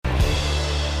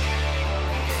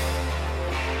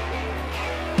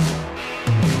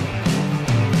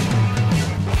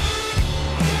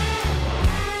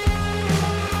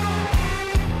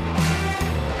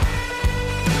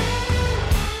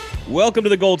Welcome to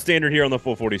the Gold Standard here on the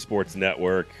 440 Sports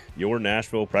Network, your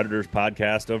Nashville Predators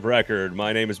podcast of record.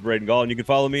 My name is Braden Gall, and you can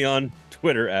follow me on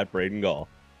Twitter at Braden Gall.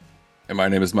 And my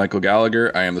name is Michael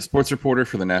Gallagher. I am the sports reporter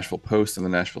for the Nashville Post and the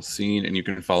Nashville Scene, and you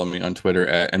can follow me on Twitter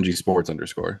at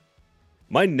 @mgsports_.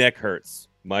 My neck hurts,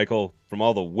 Michael, from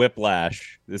all the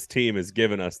whiplash this team has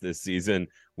given us this season.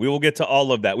 We will get to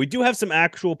all of that. We do have some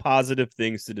actual positive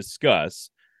things to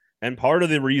discuss, and part of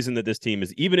the reason that this team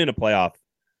is even in a playoff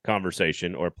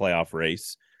conversation or playoff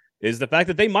race is the fact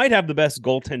that they might have the best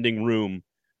goaltending room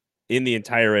in the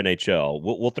entire NHL.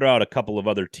 We'll throw out a couple of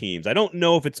other teams. I don't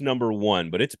know if it's number one,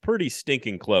 but it's pretty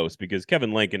stinking close because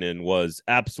Kevin Lankinen was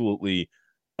absolutely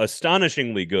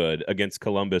astonishingly good against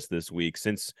Columbus this week.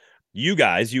 Since you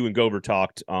and Gover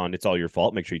talked on It's All Your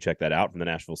Fault, make sure you check that out from the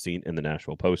Nashville Scene and the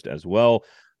Nashville Post as well.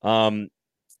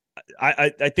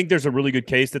 I think there's a really good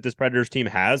case that this Predators team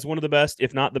has one of the best,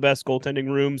 if not the best, goaltending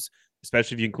rooms,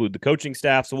 especially if you include the coaching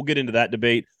staff. So we'll get into that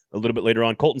debate a little bit later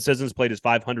on. Colton Sissons played his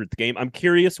 500th game. I'm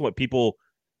curious what people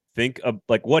think of,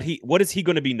 like what is he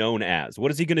going to be known as? What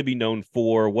is he going to be known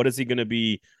for? What is he going to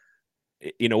be?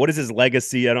 What is his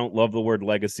legacy? I don't love the word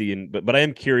legacy, but I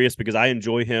am curious because I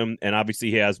enjoy him, and obviously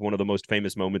he has one of the most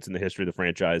famous moments in the history of the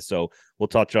franchise. So we'll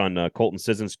touch on Colton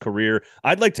Sissons' career.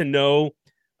 I'd like to know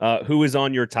who is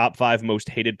on your top 5 most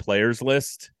hated players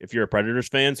list if you're a Predators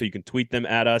fan. So you can tweet them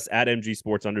at us at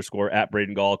 @mgsports_ at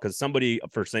Braden Gall, because somebody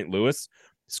for St. Louis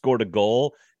scored a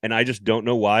goal, and I just don't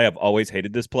know why. I've always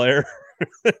hated this player.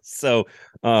 So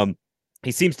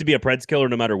he seems to be a Preds killer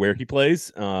no matter where he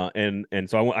plays. And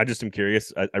so I just am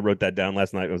curious. I wrote that down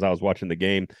last night as I was watching the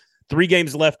game. 3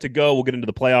 games left to go. We'll get into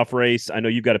the playoff race. I know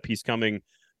you've got a piece coming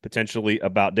potentially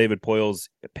about David Poyle's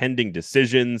pending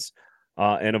decisions.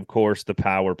 And, of course, the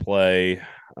power play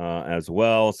as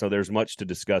well. So there's much to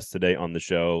discuss today on the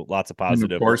show. Lots of positive.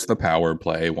 And of course, the power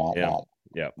play. Womp, womp.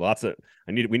 Yeah, lots of.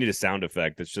 We need a sound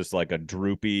effect that's just like a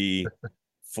droopy,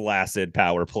 flaccid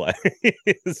power play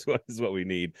is what we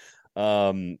need.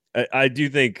 I do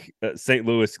think the St.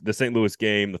 Louis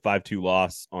game, the 5-2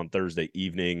 loss on Thursday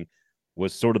evening,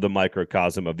 was sort of the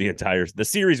microcosm of the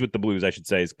series with the Blues, I should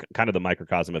say, is kind of the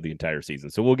microcosm of the entire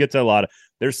season. So we'll get to a lot of.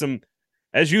 There's some.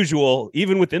 As usual,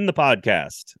 even within the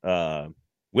podcast,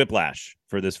 whiplash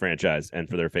for this franchise and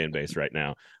for their fan base right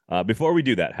now. Before we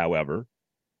do that, however,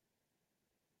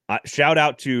 shout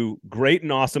out to great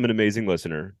and awesome and amazing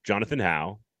listener, Jonathan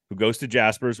Howe, who goes to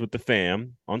Jasper's with the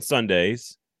fam on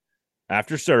Sundays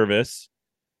after service.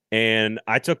 And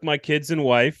I took my kids and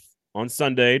wife on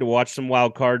Sunday to watch some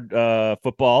wild card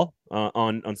football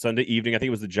on Sunday evening. I think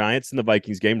it was the Giants and the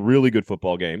Vikings game. Really good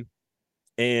football game.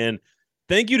 And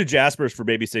thank you to Jasper's for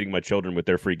babysitting my children with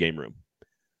their free game room.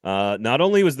 Not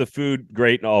only was the food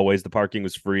great and always, the parking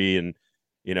was free, and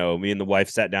me and the wife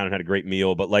sat down and had a great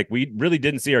meal, but like we really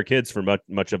didn't see our kids for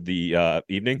much of the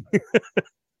evening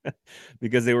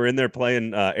because they were in there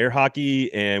playing air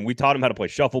hockey, and we taught them how to play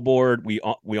shuffleboard. We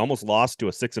almost lost to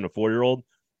a 6 and a 4-year-old,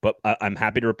 but I'm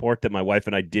happy to report that my wife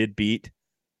and I did beat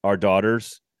our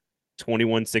daughters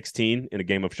 21-16 in a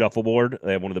game of shuffleboard.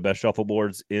 They have one of the best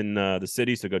shuffleboards in the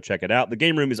city, so go check it out. The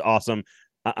game room is awesome.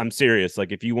 I'm serious.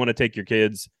 Like, if you want to take your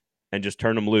kids and just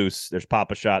turn them loose, there's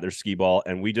Pop-A-Shot, there's skee ball,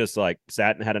 and we just like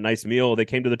sat and had a nice meal. They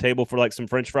came to the table for like some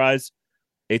French fries,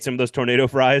 ate some of those tornado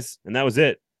fries, and that was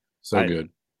it. So good.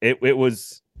 It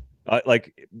was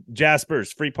like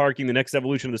Jasper's free parking, the next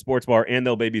evolution of the sports bar, and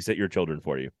they'll babysit your children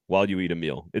for you while you eat a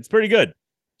meal. It's pretty good.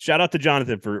 Shout out to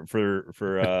Jonathan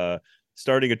for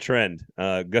starting a trend.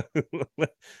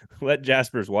 Let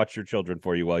Jasper's watch your children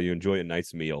for you while you enjoy a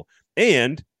nice meal,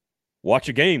 and watch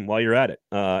a game while you're at it.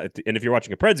 And if you're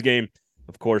watching a Preds game,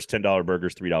 of course, $10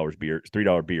 burgers,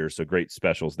 $3 beers. So great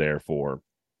specials there for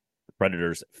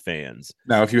Predators fans.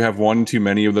 Now, if you have one too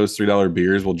many of those $3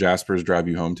 beers, will Jasper's drive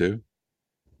you home too?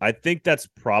 I think that's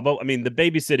probably. I mean, the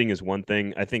babysitting is one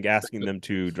thing. I think asking them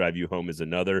to drive you home is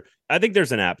another. I think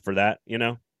there's an app for that.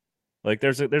 Like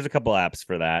there's a couple apps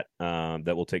for that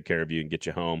that will take care of you and get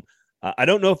you home. I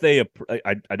don't know if they.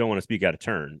 I don't want to speak out of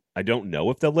turn. I don't know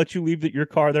if they'll let you leave your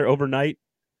car there overnight.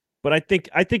 But I think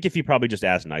if you probably just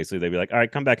ask nicely, they'd be like, "All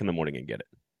right, come back in the morning and get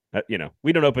it."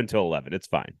 We don't open until 11. It's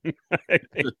fine.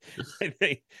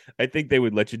 I think they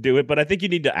would let you do it, but I think you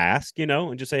need to ask,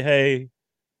 and just say, "Hey,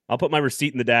 I'll put my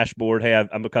receipt in the dashboard. Hey,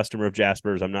 I'm a customer of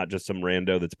Jasper's. I'm not just some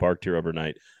rando that's parked here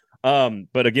overnight."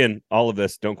 But again, all of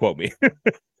this, don't quote me.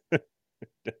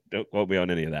 Don't quote me on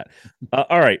any of that.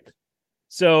 All right.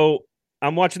 So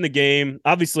I'm watching the game.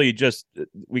 Obviously, just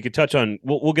we could touch on.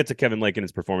 We'll get to Kevin Lake and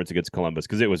his performance against Columbus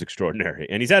because it was extraordinary,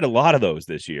 and he's had a lot of those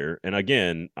this year. And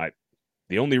again,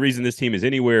 the only reason this team is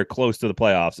anywhere close to the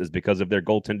playoffs is because of their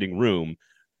goaltending room.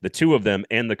 the two of them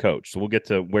and the coach. So we'll get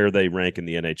to where they rank in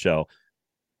the NHL.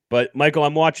 But Michael,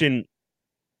 I'm watching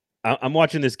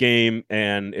this game,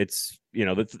 and it's,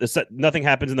 nothing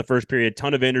happens in the first period.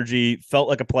 Ton of energy. Felt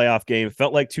like a playoff game.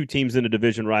 Felt like two teams in a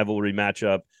division rivalry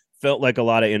matchup. Felt like a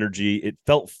lot of energy. It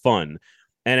felt fun,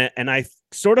 and I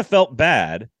sort of felt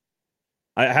bad.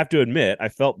 I have to admit, I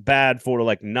felt bad for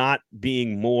like not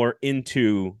being more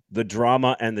into the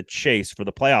drama and the chase for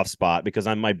the playoff spot, because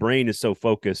my brain is so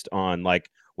focused on like,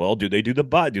 well, do they do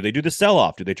the sell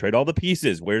off? Do they trade all the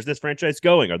pieces? Where's this franchise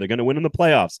going? Are they going to win in the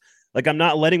playoffs? Like, I'm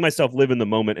not letting myself live in the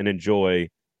moment and enjoy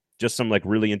just some like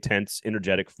really intense,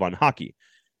 energetic, fun hockey.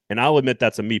 And I'll admit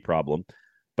that's a me problem.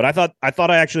 But I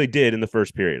thought I actually did in the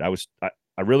first period.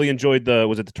 I really enjoyed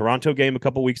was it the Toronto game a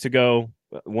couple weeks ago?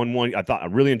 1-1. I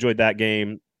really enjoyed that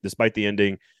game despite the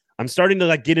ending. I'm starting to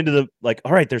like get into the like,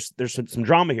 all right, there's some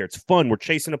drama here. It's fun. We're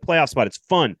chasing a playoff spot. It's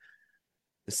fun.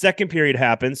 The second period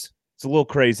happens. It's a little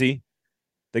crazy.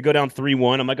 They go down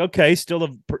 3-1. I'm like, okay, still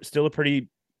a pretty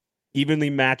evenly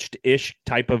matched-ish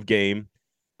type of game.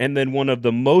 And then one of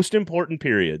the most important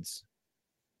periods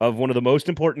of one of the most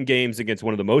important games against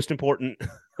one of the most important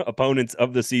opponents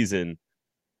of the season.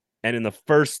 And in the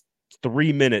first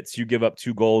 3 minutes, you give up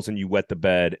 2 goals and you wet the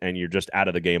bed and you're just out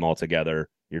of the game altogether.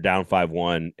 You're down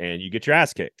 5-1 and you get your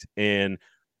ass kicked. And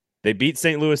they beat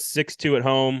St. Louis 6-2 at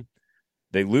home.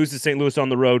 They lose to St. Louis on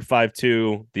the road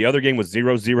 5-2. The other game was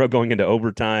 0-0 going into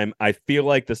overtime. I feel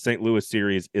like the St. Louis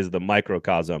series is the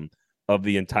microcosm of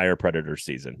the entire Predators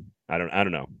season. I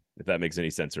don't know if that makes any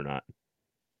sense or not.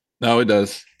 No, it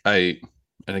does. I've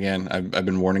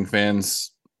been warning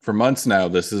fans for months now.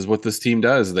 This is what this team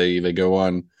does. They go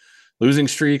on losing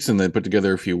streaks and they put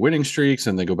together a few winning streaks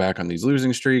and they go back on these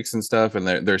losing streaks and stuff. And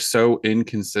they're so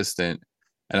inconsistent.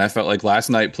 And I felt like last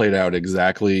night played out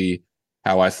exactly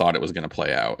how I thought it was going to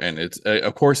play out. And it's,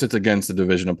 of course, it's against a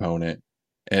division opponent.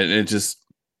 And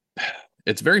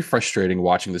it's very frustrating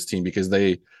watching this team because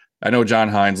I know John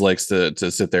Hines likes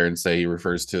to sit there and say he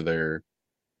refers to their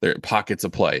pockets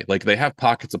of play. Like, they have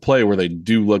pockets of play where they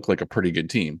do look like a pretty good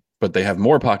team, but they have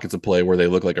more pockets of play where they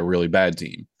look like a really bad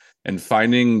team. And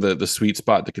finding the sweet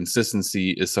spot, the consistency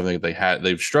is something that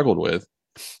they've struggled with.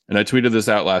 And I tweeted this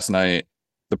out last night.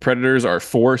 The Predators are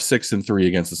 4-6-3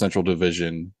 against the Central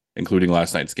Division, including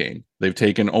last night's game. They've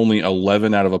taken only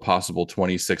 11 out of a possible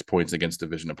 26 points against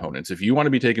division opponents. If you want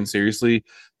to be taken seriously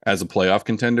as a playoff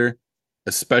contender,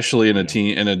 especially in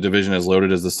a division as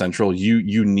loaded as the Central,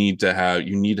 you need to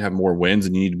have more wins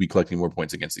and you need to be collecting more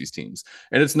points against these teams.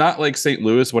 And it's not like St.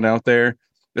 Louis went out there.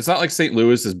 It's not like St.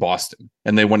 Louis is Boston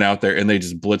and they went out there and they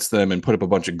just blitzed them and put up a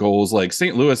bunch of goals. Like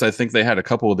St. Louis, I think they had a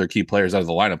couple of their key players out of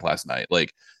the lineup last night.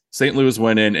 Like St. Louis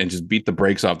went in and just beat the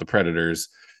brakes off the Predators.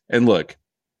 And look,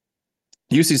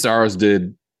 UC Saros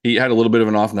he had a little bit of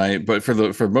an off night, but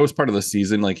for most part of the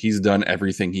season, like, he's done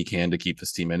everything he can to keep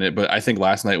this team in it. But I think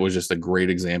last night was just a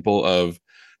great example of,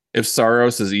 if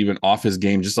Saros is even off his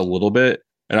game just a little bit,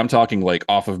 and I'm talking like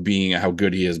off of being how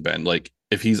good he has been, like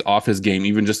if he's off his game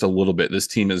even just a little bit, this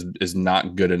team is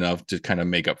not good enough to kind of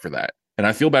make up for that. And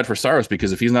I feel bad for Saros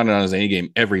because if he's not on his A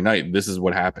game every night, this is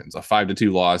what happens. A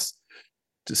 5-2 loss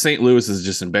to St. Louis is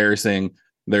just embarrassing.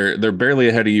 They're barely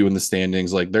ahead of you in the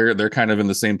standings. Like they're kind of in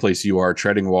the same place you are,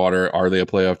 treading water. Are they a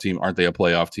playoff team? Aren't they a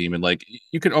playoff team? And like,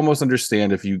 you could almost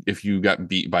understand if you got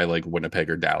beat by like Winnipeg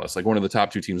or Dallas, like one of the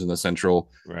top 2 teams in the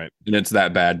Central, right? And it's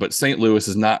that bad. But St. Louis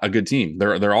is not a good team.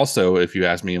 They're also, if you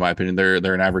ask me, in my opinion,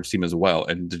 they're an average team as well.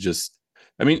 And to just,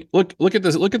 I mean, look at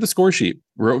this. Look at the score sheet.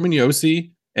 Roman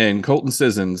Josi and Colton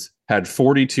Sissons had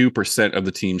 42% of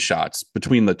the team's shots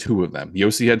between the two of them.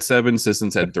 Josi had 7,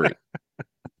 Sissons had 3.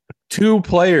 2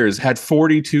 players had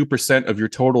 42% of your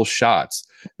total shots.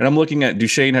 And I'm looking at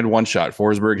Duchesne had 1 shot.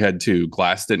 Forsberg had 2.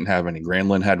 Glass didn't have any.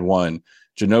 Granlund had 1.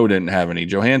 Janot didn't have any.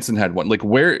 Johansson had 1. Like,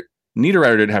 where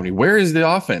Niederreiter didn't have any. Where is the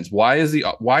offense? Why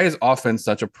is offense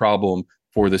such a problem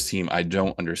for this team? I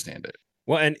don't understand it.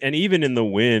 Well, and even in the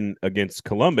win against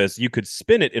Columbus, you could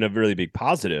spin it in a really big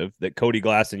positive that Cody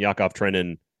Glass and Yakov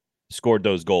Trenin scored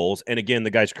those goals. And again,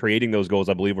 the guys creating those goals,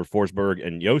 I believe, were Forsberg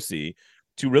and Josi.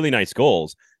 2 really nice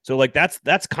goals. So like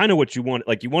that's kind of what you want.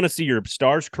 Like, you want to see your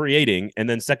stars creating and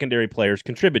then secondary players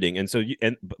contributing. And so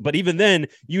but even then,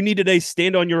 you needed a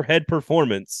stand on your head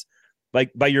performance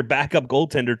like by your backup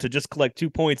goaltender to just collect 2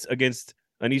 points against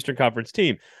an Eastern Conference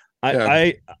team.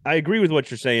 I agree with what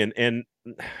you're saying. And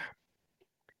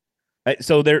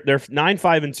so they're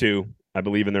 9-5-2, I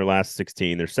believe, in their last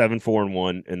 16. They're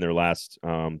 7-4-1 in their last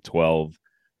 12.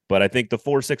 But I think the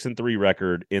 4-6-3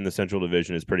 record in the Central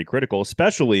Division is pretty critical,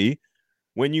 especially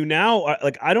when you now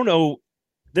like, I don't know,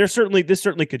 this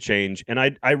certainly could change. And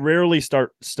I rarely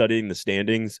start studying the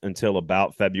standings until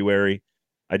about February.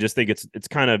 I just think it's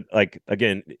kind of like,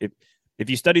 again, if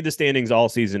you studied the standings all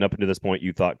season up until this point,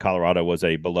 you thought Colorado was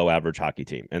a below average hockey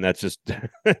team, and that's just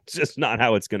it's just not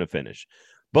how it's going to finish.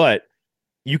 But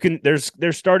there's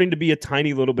starting to be a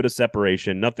tiny little bit of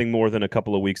separation, nothing more than a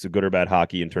couple of weeks of good or bad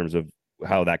hockey in terms of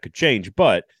how that could change.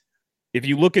 But if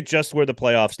you look at just where the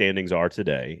playoff standings are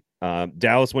today,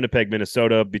 Dallas, Winnipeg,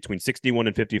 Minnesota between 61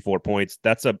 and 54 points.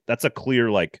 That's a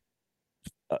clear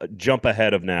jump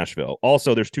ahead of Nashville.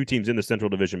 Also, there's two teams in the Central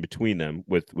Division between them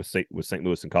with St.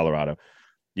 Louis and Colorado.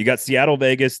 You got Seattle,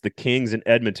 Vegas, the Kings, and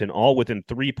Edmonton all within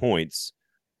 3 points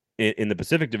in the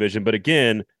Pacific Division. But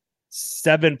again,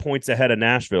 7 points ahead of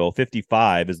Nashville.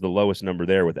 55 is the lowest number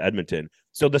there with Edmonton.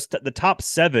 So the top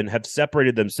 7 have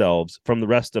separated themselves from the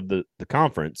rest of the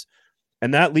conference.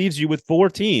 And that leaves you with 4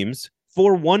 teams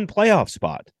for one playoff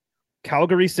spot.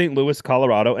 Calgary, St. Louis,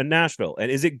 Colorado, and Nashville. And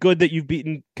is it good that you've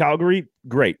beaten Calgary?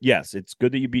 Great. Yes, it's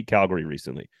good that you beat Calgary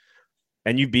recently.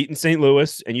 And you've beaten St.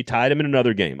 Louis, and you tied them in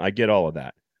another game. I get all of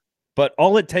that. But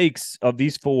all it takes of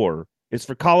these 4 is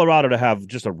for Colorado to have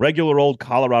just a regular old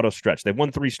Colorado stretch. They've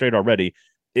won 3 straight already.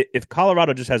 If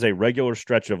Colorado just has a regular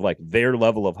stretch of their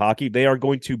level of hockey, they are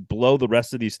going to blow the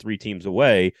rest of these 3 teams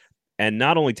away and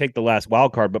not only take the last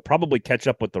wild card, but probably catch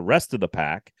up with the rest of the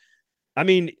pack. I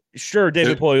mean, sure,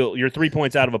 David Poile, you're 3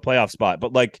 points out of a playoff spot,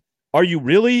 but are you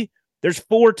really? There's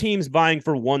 4 teams vying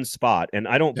for one spot, and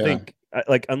I don't think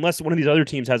unless one of these other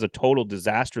teams has a total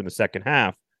disaster in the second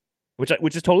half, which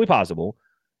is totally possible.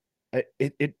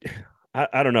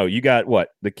 I don't know. You got what?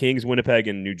 The Kings, Winnipeg,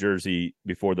 and New Jersey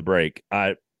before the break.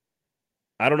 I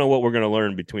don't know what we're going to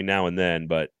learn between now and then,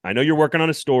 but I know you're working on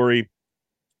a story,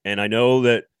 and I know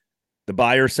that the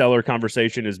buyer-seller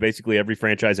conversation is basically every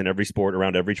franchise in every sport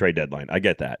around every trade deadline. I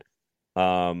get that.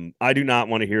 I do not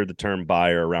want to hear the term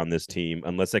buyer around this team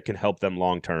unless it can help them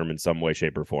long-term in some way,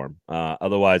 shape, or form.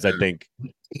 Otherwise, I think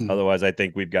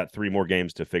we've got 3 more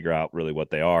games to figure out really what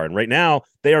they are. And right now,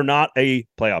 they are not a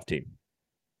playoff team.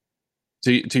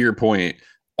 To your point,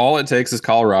 all it takes is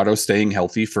Colorado staying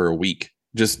healthy for a week,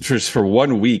 just for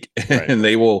 1 week, right. And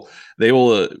they will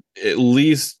at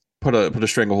least put a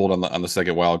stranglehold on the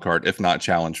second wild card, if not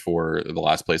challenge for the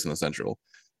last place in the Central.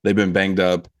 They've been banged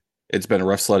up. It's been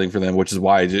rough sledding for them, which is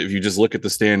why if you just look at the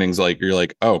standings, you're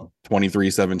like, oh, 23,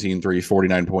 17, 3,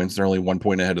 49 points. They're only 1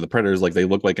 point ahead of the Predators. They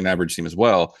look like an average team as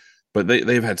well. But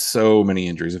they've had so many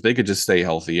injuries. If they could just stay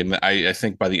healthy, and I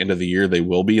think by the end of the year they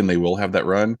will be, and they will have that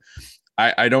run.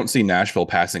 I don't see Nashville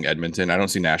passing Edmonton. I don't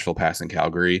see Nashville passing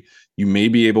Calgary. You may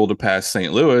be able to pass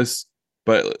St. Louis,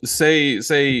 but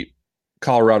say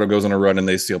Colorado goes on a run and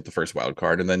they seal up the first wild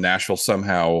card, and then Nashville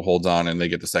somehow holds on and they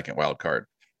get the second wild card.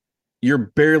 You're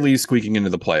barely squeaking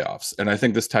into the playoffs. And I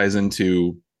think this ties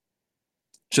into,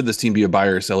 should this team be a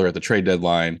buyer or seller at the trade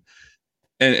deadline?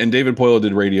 And David Poile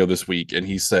did radio this week, and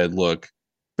he said, look,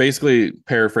 basically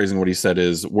paraphrasing what he said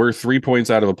is, we're 3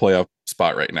 points out of a playoff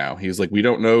spot right now. He's like, we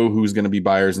don't know who's going to be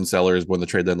buyers and sellers when the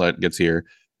trade deadline gets here.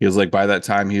 He was like, by that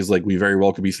time, he's like, we very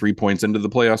well could be 3 points into the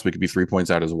playoffs. We could be 3 points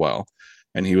out as well.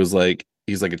 And he was like,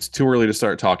 it's too early to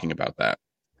start talking about that.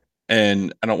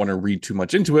 And I don't want to read too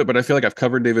much into it, but I feel like I've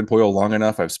covered David Poile long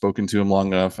enough. I've spoken to him long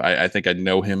enough. I think I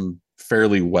know him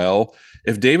fairly well.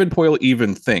 If David Poile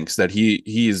even thinks that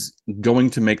he's going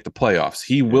to make the playoffs,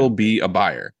 he will be a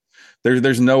buyer.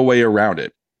 There's no way around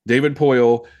it. David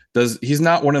Poile he's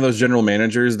not one of those general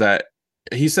managers that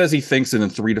he says he thinks in a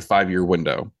 3 to 5 year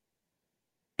window.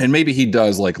 And maybe he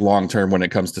does long term when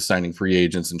it comes to signing free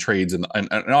agents and trades and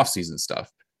off-season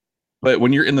stuff. But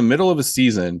when you're in the middle of a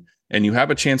season and you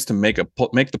have a chance to make the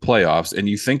playoffs, and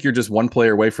you think you're just one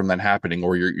player away from that happening,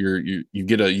 or you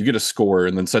get a score,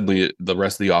 and then suddenly the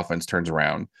rest of the offense turns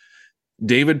around.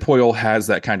 David Poile has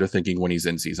that kind of thinking when he's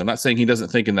in season. I'm not saying he doesn't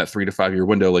think in that 3 to 5 year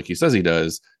window like he says he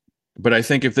does, but I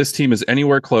think if this team is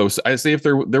anywhere close, I say if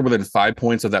they're within 5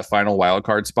 points of that final wild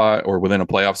card spot or within a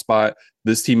playoff spot,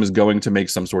 this team is going to make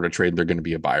some sort of trade. They're going to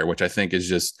be a buyer, which I think is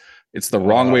just, it's the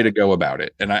wrong way to go about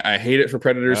it. And I hate it for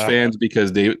Predators fans,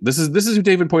 because this is who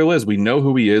David Poile is. We know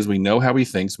who he is. We know how he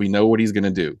thinks. We know what he's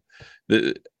going to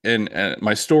do. And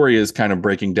my story is kind of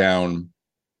breaking down,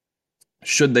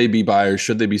 should they be buyers?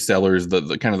 Should they be sellers?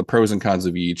 The kind of the pros and cons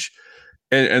of each.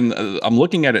 And I'm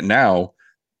looking at it now.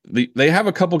 They have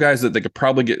a couple guys that they could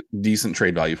probably get decent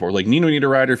trade value for. Like Nino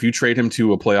Niederreiter, if you trade him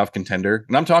to a playoff contender,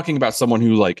 and I'm talking about someone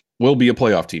who will be a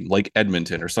playoff team, like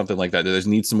Edmonton or something like that just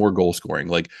needs some more goal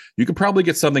scoring. You could probably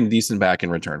get something decent back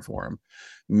in return for him.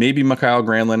 Maybe Mikhail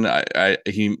Granlund,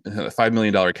 he $5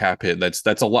 million cap hit. That's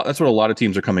a lot. That's what a lot of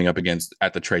teams are coming up against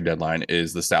at the trade deadline,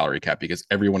 is the salary cap, because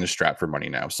everyone is strapped for money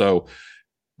now. So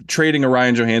trading a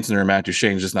Ryan Johansson or a Matt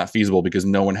Duchene is just not feasible, because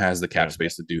no one has the cap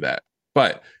space to do that.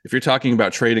 But if you're talking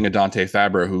about trading a Dante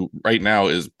Fabro, who right now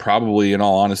is probably, in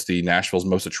all honesty, Nashville's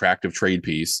most attractive trade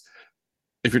piece,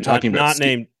 if you're talking about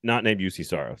not named UC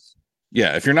Saros.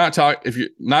 yeah, if you're not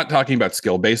talking about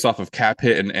skill based off of cap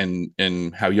hit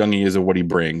and how young he is and what he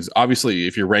brings, obviously,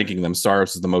 if you're ranking them,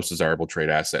 Saros is the most desirable trade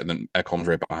asset, and then Ekholm's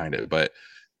right behind it. But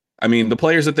I mean, the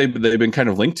players that they've been kind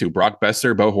of linked to, Brock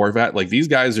Besser, Bo Horvat, like these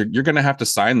guys you're going to have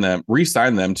to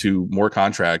re-sign them to more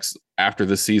contracts after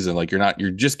this season. Like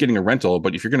you're just getting a rental,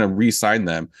 but if you're going to re-sign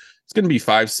them, it's going to be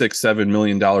 $5, $6, $7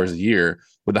 million a year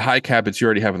with the high cap that you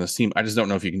already have on this team. I just don't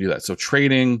know if you can do that. So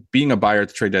being a buyer at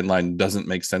the trade deadline doesn't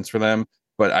make sense for them.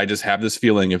 But I just have this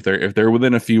feeling if they're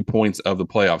within a few points of the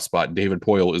playoff spot, David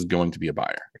Poile is going to be a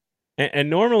buyer. And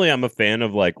normally I'm a fan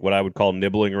of like what I would call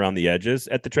nibbling around the edges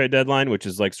at the trade deadline, which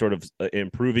is like sort of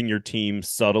improving your team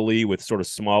subtly with sort of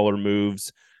smaller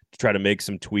moves to try to make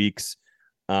some tweaks.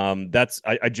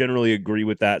 I generally agree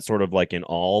with that sort of like in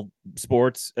all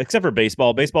sports, except for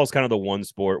baseball. Baseball is kind of the one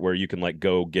sport where you can like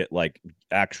go get like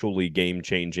actually game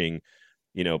changing,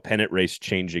 pennant race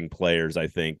changing players, I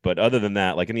think. But other than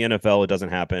that, like in the NFL, it doesn't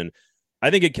happen. I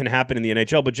think it can happen in the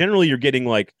NHL, but generally you're getting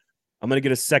like, I'm going to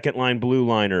get a second line blue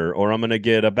liner, or I'm going to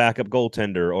get a backup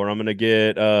goaltender, or I'm going to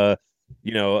get a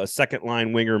second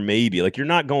line winger, maybe. Like you're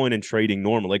not going and trading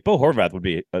normal. Like Bo Horvath would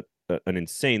be an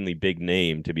insanely big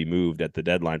name to be moved at the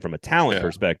deadline from a talent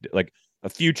perspective, like a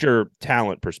future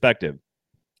talent perspective.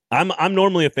 I'm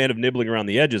normally a fan of nibbling around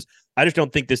the edges. I just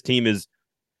don't think this team is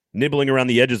nibbling around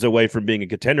the edges away from being a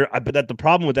contender. But the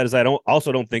problem with that is I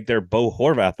don't think they're Bo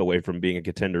Horvath away from being a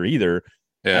contender either.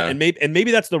 Yeah. And maybe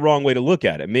that's the wrong way to look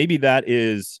at it. Maybe that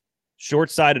is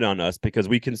short-sighted on us because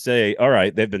we can say, all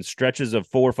right, they've been stretches of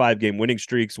 4 or 5 game winning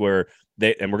streaks where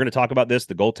and we're going to talk about this,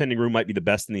 the goaltending room might be the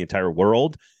best in the entire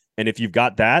world. And if you've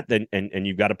got that, then and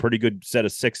you've got a pretty good set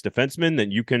of 6 defensemen,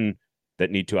 then that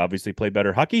need to obviously play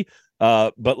better hockey.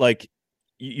 But like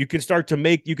you can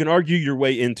argue your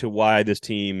way into why this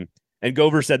team, and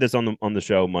Gover said this on the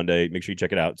show Monday. Make sure you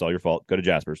check it out. It's all your fault. Go to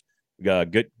Jasper's.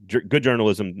 Good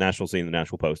journalism, national scene, the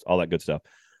National Post, all that good stuff.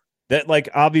 That like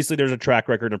obviously there's a track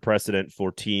record and precedent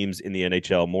for teams in the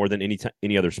NHL more than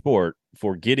any other sport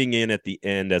for getting in at the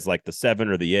end as like the 7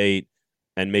 or the 8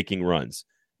 and making runs.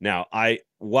 Now,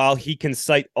 while he can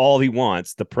cite all he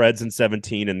wants, the Preds in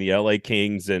 17 and the LA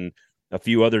Kings and a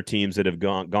few other teams that have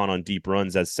gone on deep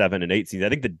runs as 7 and 8 seeds. I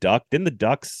think the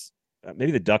Ducks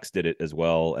maybe the Ducks did it as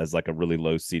well as like a really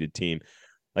low seeded team.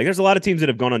 Like there's a lot of teams that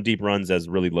have gone on deep runs as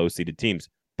really low seeded teams,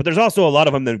 but there's also a lot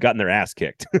of them that have gotten their ass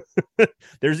kicked.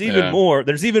 There's even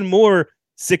more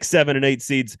 6, 7, and 8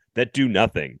 seeds that do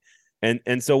nothing.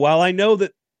 And so while I know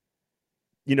that,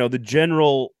 the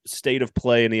general state of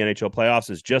play in the NHL playoffs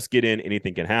is just get in,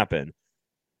 anything can happen.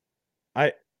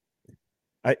 I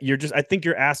think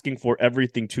you're asking for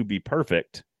everything to be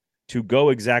perfect, to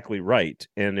go exactly right.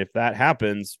 And if that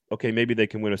happens, okay, maybe they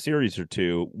can win a series or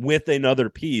two with another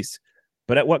piece,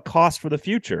 but at what cost for the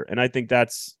future? And I think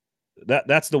that's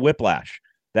the whiplash.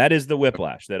 That is the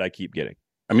whiplash that I keep getting.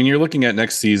 I mean, you're looking at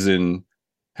next season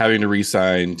having to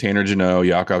re-sign Tanner Jeannot,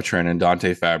 Yakov Trenin,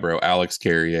 Dante Fabro, Alex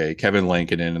Carrier, Kevin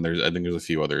Lankinen, and I think there's a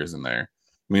few others in there.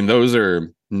 I mean, those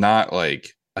are not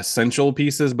like essential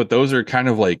pieces, but those are kind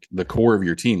of like the core of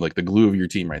your team, like the glue of your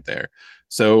team right there.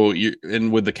 So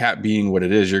and with the cap being what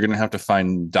it is, you're going to have to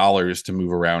find dollars to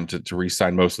move around to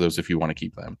re-sign most of those if you want to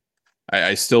keep them.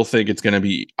 I still think it's going to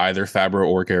be either Fabro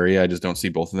or Carrier. I just don't see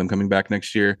both of them coming back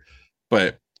next year.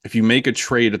 But if you make a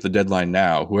trade at the deadline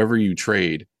now, whoever you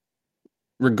trade,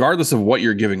 regardless of what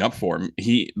you're giving up for him,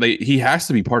 he has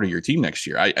to be part of your team next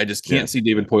year. I just can't see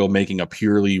David Poile making a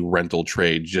purely rental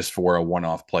trade just for a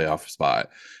one-off playoff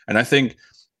spot. And I think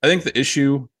the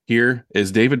issue here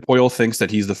is David Poile thinks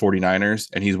that he's the 49ers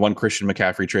and he's one Christian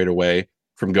McCaffrey trade away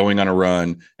from going on a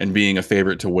run and being a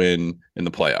favorite to win in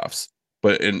the playoffs.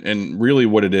 But and really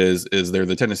what it is they're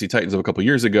the Tennessee Titans of a couple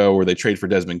years ago where they trade for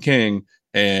Desmond King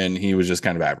and he was just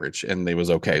kind of average and they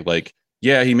was okay. Like,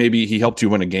 yeah, he helped you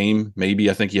win a game. Maybe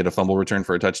I think he had a fumble return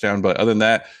for a touchdown. But other than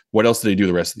that, what else did he do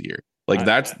the rest of the year? Like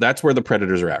that's where the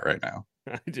Predators are at right now.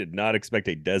 I did not expect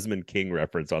a Desmond King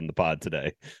reference on the pod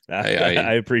today.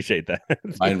 I appreciate that.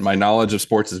 my knowledge of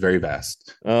sports is very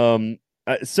vast.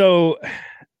 So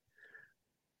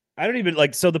I don't even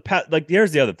like. So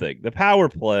here's the other thing: the power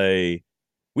play.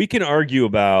 We can argue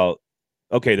about.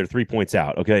 Okay, they're 3 points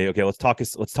out. Okay, let's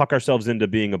talk ourselves into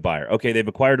being a buyer. Okay, they've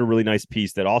acquired a really nice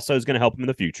piece that also is going to help them in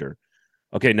the future.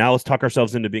 Okay, now let's talk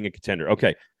ourselves into being a contender.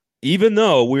 Okay, even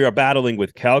though we are battling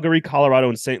with Calgary, Colorado,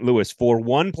 and St. Louis for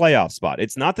one playoff spot,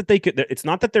 it's not that it's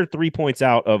not that they're 3 points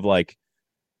out of like,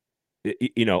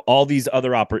 all these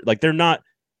other like they're not.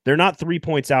 they're not 3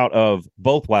 points out of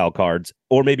both wild cards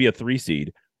or maybe a 3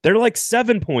 seed. They're like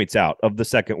 7 points out of the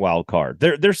second wild card.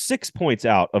 They're 6 points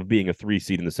out of being a 3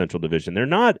 seed in the Central Division. They're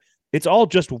not. It's all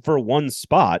just for one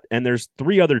spot, and there's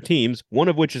 3 other teams, one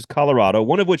of which is Colorado,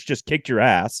 one of which just kicked your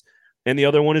ass, and the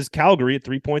other one is Calgary at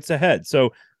 3 points ahead.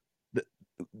 So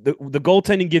the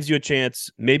goaltending gives you a chance,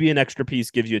 maybe an extra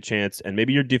piece gives you a chance, and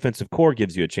maybe your defensive core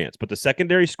gives you a chance. But the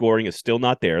secondary scoring is still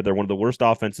not there. They're one of the worst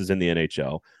offenses in the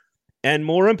NHL. And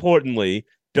more importantly,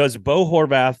 does Bo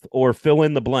Horvath or fill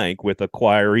in the blank with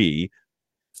acquiree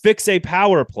fix a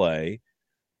power play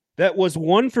that was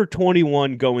 1 for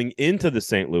 21 going into the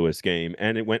St. Louis game,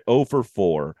 and it went 0 for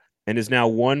 4 and is now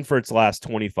 1 for its last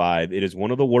 25. It is one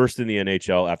of the worst in the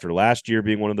NHL after last year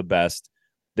being one of the best.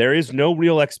 There is no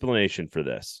real explanation for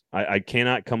this. I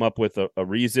cannot come up with a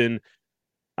reason.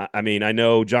 I mean, I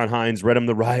know John Hines read them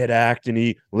the riot act and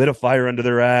he lit a fire under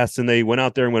their ass and they went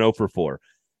out there and went 0 for 4.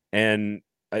 And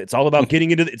it's all about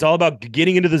getting into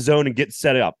the zone and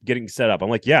getting set up. I'm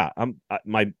like, yeah,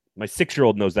 my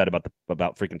 6-year-old knows that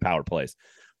about freaking power plays.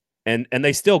 And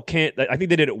they still can't. I think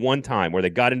they did it one time where they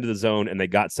got into the zone and they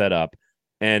got set up.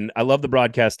 And I love the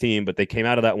broadcast team, but they came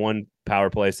out of that one power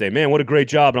play saying, man, what a great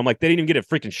job. And I'm like, they didn't even get a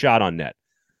freaking shot on net.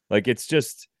 Like, it's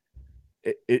just,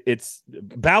 it's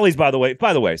Bally's, by the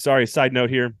way, sorry, side note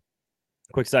here.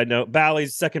 Quick side note,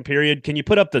 Bally's second period. Can you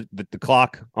put up the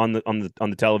clock on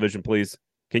the television, please?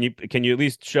 Can you at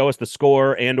least show us the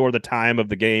score and or the time of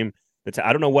the game?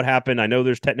 I don't know what happened. I know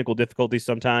there's technical difficulties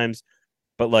sometimes,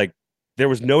 but like there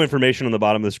was no information on the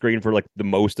bottom of the screen for like the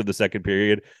most of the second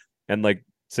period. And like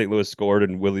St. Louis scored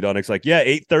and Willie Donnick's like, yeah,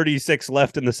 8:36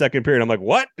 left in the second period. I'm like,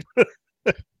 what? I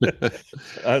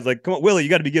was like, come on, Willie, you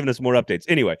got to be giving us more updates.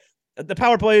 Anyway, the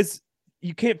power plays,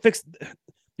 you can't fix.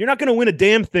 You're not going to win a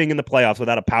damn thing in the playoffs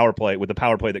without a power play, with a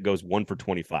power play that goes 1 for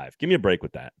 25. Give me a break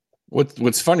with that.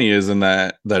 What's funny is in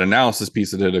that analysis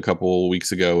piece I did a couple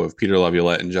weeks ago of Peter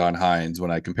Laviolette and John Hines,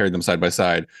 when I compared them side by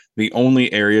side, the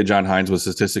only area John Hines was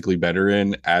statistically better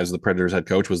in as the Predators head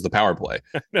coach was the power play.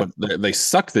 But they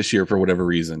suck this year for whatever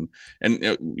reason.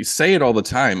 And we say it all the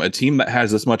time. A team that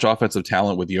has this much offensive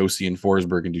talent with Yossi and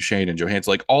Forsberg and Duchesne and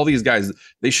Johansson, like all these guys,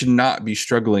 they should not be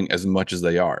struggling as much as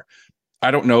they are. I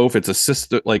don't know if it's a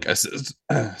systematic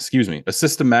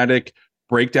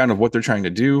breakdown of what they're trying to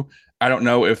do. I don't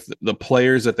know if the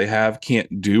players that they have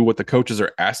can't do what the coaches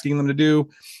are asking them to do.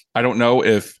 I don't know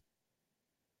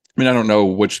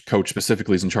which coach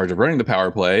specifically is in charge of running the power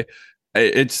play.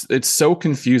 It's so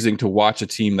confusing to watch a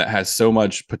team that has so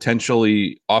much potential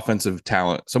offensive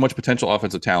talent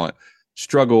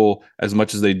struggle as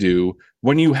much as they do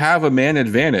when you have a man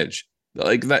advantage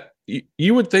like that.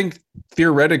 You would think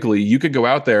theoretically you could go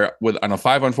out there on a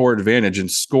 5-on-4 advantage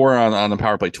and score on the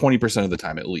power play 20% of the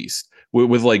time at least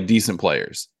with like decent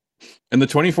players. In the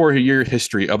 24-year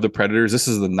history of the Predators, this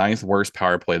is the 9th worst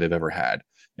power play they've ever had,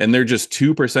 and they're just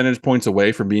 2 percentage points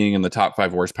away from being in the top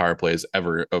 5 worst power plays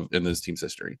ever in this team's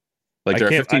history. Like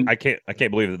I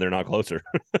can't believe that they're not closer.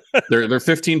 they're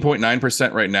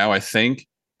 15.9% right now, I think.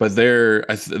 But they're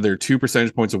 2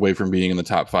 percentage points away from being in the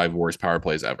top 5 worst power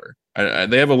plays ever.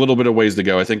 They have a little bit of ways to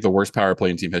go. I think the worst power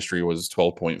play in team history was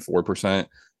 12.4%.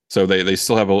 So they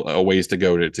still have a ways to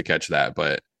go to catch that.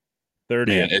 But 30th,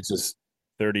 man, it's just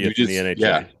 30th in the NHL.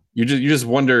 Yeah, you just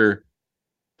wonder.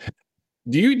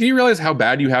 Do you realize how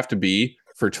bad you have to be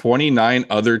for 29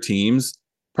 other teams?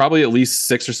 Probably at least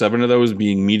 6 or 7 of those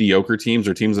being mediocre teams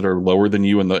or teams that are lower than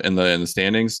you in the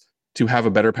standings to have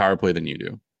a better power play than you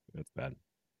do. That's bad.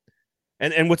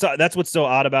 And that's what's so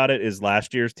odd about it is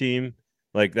last year's team,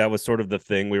 like that was sort of the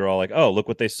thing. We were all like, oh, look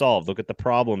what they solved. Look at the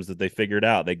problems that they figured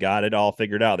out. They got it all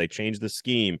figured out. They changed the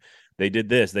scheme. They did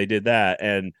this. They did that.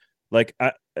 And like,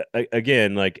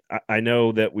 I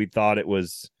know that we thought it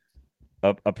was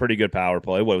a pretty good power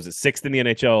play. What was it? 6th in the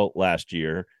NHL last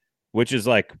year, which is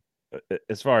like,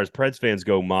 as far as Preds fans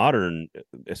go, modern,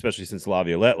 especially since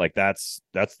Laviolette, like that's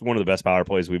one of the best power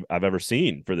plays I've ever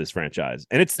seen for this franchise.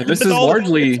 And it's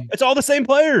all the same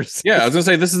players. Yeah, I was gonna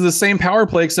say this is the same power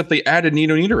play except they added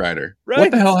Nino Niederreiter. Right.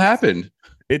 What the hell happened?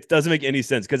 It doesn't make any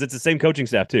sense because it's the same coaching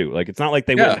staff too. Like it's not like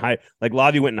they went and hired, like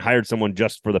Lavi went and hired someone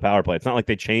just for the power play. It's not like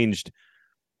they changed.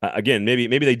 Again, maybe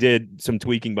they did some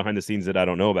tweaking behind the scenes that I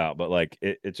don't know about, but like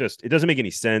it doesn't make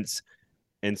any sense.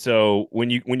 And so when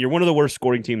you're one of the worst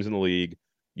scoring teams in the league,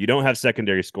 you don't have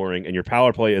secondary scoring, and your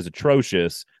power play is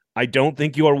atrocious. I don't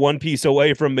think you are one piece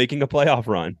away from making a playoff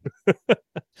run.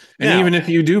 And even if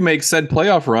you do make said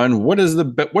playoff run, what are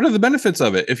the benefits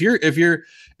of it? If you're,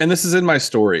 and this is in my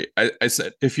story, I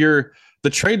said, the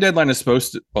trade deadline is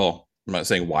supposed to, I'm not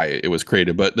saying why it was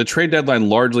created, but the trade deadline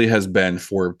largely has been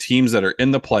for teams that are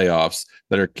in the playoffs,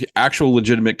 that are actual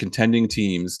legitimate contending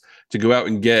teams, to go out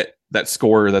and get that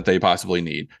scorer that they possibly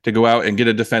need, to go out and get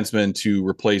a defenseman to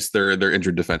replace their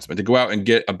injured defenseman, to go out and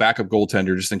get a backup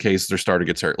goaltender just in case their starter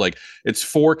gets hurt. Like, it's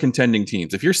for contending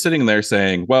teams. If you're sitting there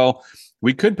saying, well,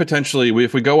 we could potentially,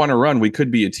 if we go on a run, we could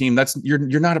be a team. That's you're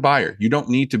not a buyer. You don't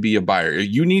need to be a buyer.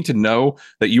 You need to know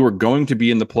that you are going to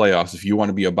be in the playoffs if you want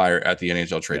to be a buyer at the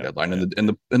NHL trade deadline.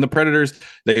 And the Predators,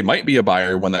 they might be a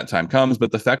buyer when that time comes,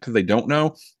 but the fact that they don't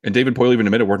know, and David Poile even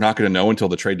admitted we're not going to know until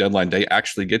the trade deadline day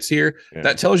actually gets here.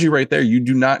 That tells you right there, you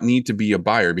do not need to be a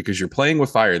buyer because you're playing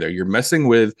with fire there. You're messing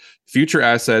with future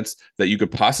assets that you could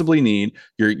possibly need.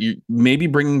 You maybe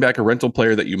bringing back a rental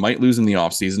player that you might lose in the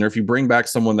offseason, or if you bring back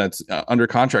someone that's under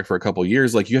contract for a couple of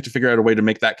years, like, you have to figure out a way to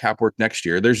make that cap work next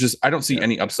year. There's just, I don't see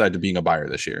any upside to being a buyer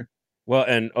this year. Well,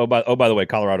 and by the way,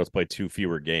 Colorado's played 2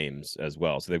 fewer games as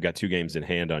well, so they've got 2 games in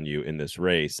hand on you in this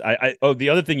race. The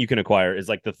other thing you can acquire is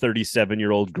like the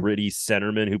 37-year-old gritty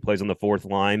centerman who plays on the 4th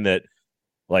line that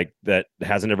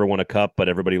hasn't ever won a cup, but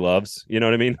everybody loves. You know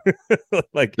what I mean?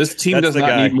 Like, this team does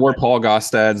not need more Paul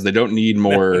Gostads. They don't need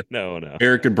more no.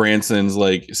 Eric Bransons.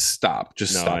 Like, stop.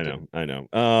 Just stop. I know.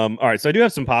 All right. So I do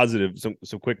have some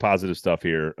quick positive stuff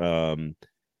here.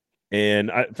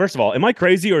 And first of all, am I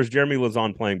crazy, or is Jeremy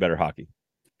Lauzon playing better hockey?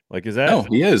 Like, is that? No,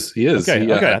 he is.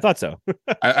 Okay, I thought so.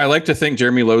 I like to think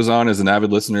Jeremy Lauzon is an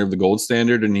avid listener of the Gold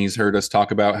Standard, and he's heard us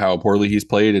talk about how poorly he's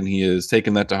played, and he has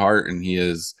taken that to heart, and he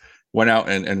has went out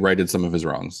and righted some of his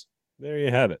wrongs. There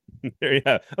you have it.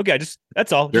 Okay,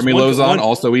 that's all. Jeremy Lauzon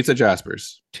also eats at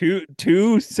Jasper's.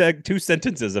 Two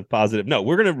sentences of positive. No,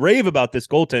 we're gonna rave about this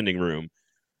goaltending room,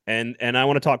 and I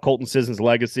want to talk Colton Sisson's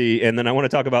legacy, and then I want to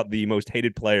talk about the most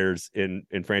hated players in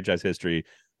franchise history.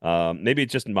 Maybe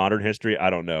it's just modern history. I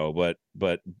don't know,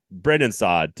 but Brendan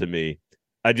Saad, to me,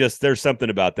 there's something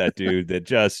about that dude that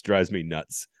just drives me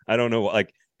nuts. I don't know,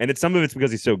 like, and some of it's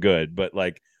because he's so good, but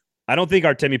like, I don't think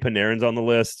Artemi Panarin's on the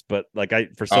list, but like,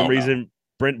 for some reason,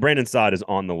 Brandon Saad is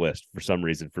on the list for some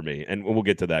reason for me, and we'll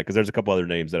get to that because there's a couple other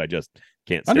names that I just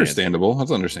can't stand. Understandable.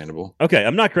 That's understandable. Okay,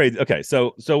 I'm not crazy. Okay,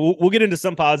 so we'll get into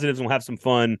some positives and we'll have some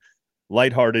fun,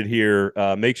 lighthearted here.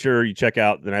 Make sure you check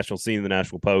out the National Scene, the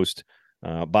Nashville Post,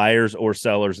 buyers or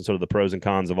sellers, and sort of the pros and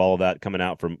cons of all of that coming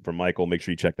out from Michael. Make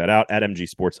sure you check that out at MG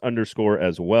Sports _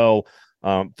 as well.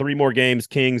 3 more games: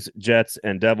 Kings, Jets,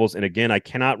 and Devils. And again, I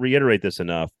cannot reiterate this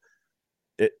enough.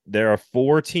 There are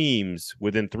 4 teams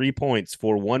within 3 points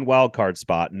for 1 wild card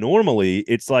spot. Normally,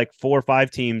 it's like 4 or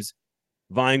 5 teams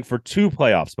vying for 2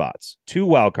 playoff spots, 2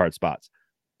 wild card spots.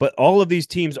 But all of these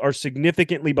teams are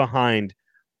significantly behind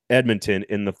Edmonton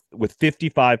with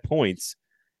 55 points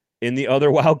in the other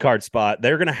wild card spot.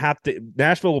 They're going to have to.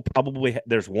 Nashville will probably.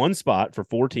 There's 1 spot for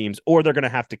 4 teams, or they're going to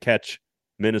have to catch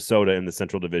Minnesota in the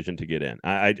Central Division to get in.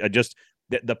 I just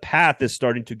the path is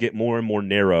starting to get more and more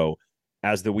narrow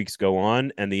as the weeks go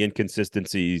on, and the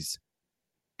inconsistencies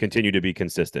continue to be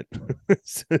consistent.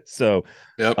 So,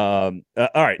 yep. All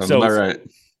right. So right.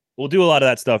 We'll do a lot of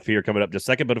that stuff here coming up just a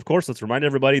second. But of course, let's remind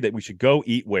everybody that we should go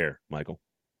eat where, Michael?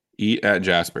 Eat at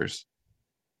Jasper's.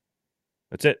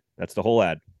 That's it. That's the whole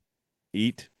ad.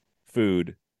 Eat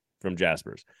food from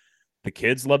Jasper's. The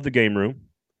kids love the game room.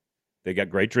 They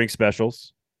got great drink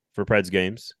specials for Preds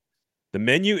games. The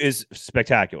menu is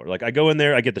spectacular. Like, I go in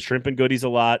there, I get the shrimp and goodies a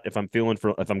lot. If I'm going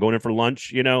in for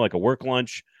lunch, like a work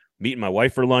lunch, meeting my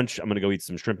wife for lunch, I'm going to go eat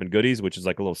some shrimp and goodies, which is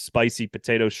like a little spicy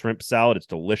potato shrimp salad. It's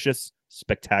delicious,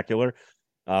 spectacular.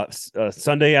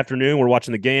 Sunday afternoon, we're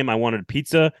watching the game. I wanted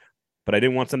pizza, but I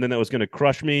didn't want something that was going to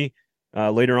crush me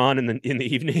later on in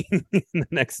the evening, the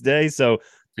next day. So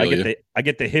I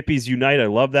get the Hippies Unite. I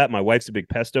love that. My wife's a big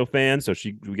pesto fan, so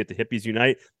we get the Hippies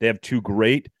Unite. They have 2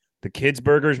 great. The kids'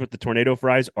 burgers with the tornado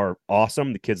fries are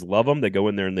awesome. The kids love them. They go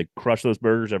in there and they crush those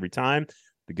burgers every time.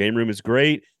 The game room is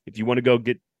great. If you want to go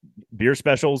get beer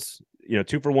specials, 2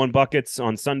 for $1 buckets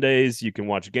on Sundays. You can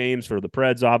watch games for the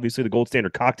Preds. Obviously, the Gold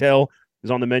Standard cocktail is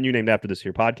on the menu, named after this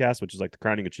here podcast, which is like the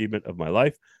crowning achievement of my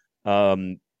life.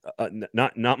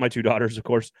 Not my 2 daughters, of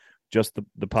course, just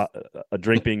a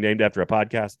drink being named after a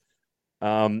podcast.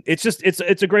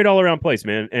 It's a great all around place,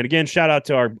 man. And again, shout out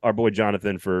to our boy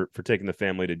Jonathan for taking the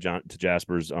family to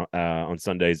Jasper's on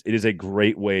Sundays. It is a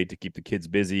great way to keep the kids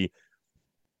busy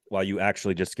while you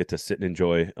actually just get to sit and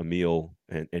enjoy a meal,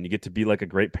 and you get to be like a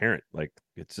great parent. Like,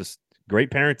 it's just great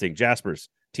parenting. Jasper's,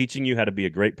 teaching you how to be a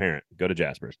great parent. Go to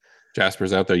Jasper's.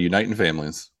 Jasper's out there uniting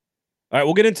families. All right,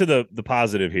 we'll get into the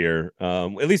positive here.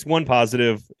 At least one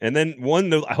positive, and then one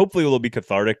that hopefully will be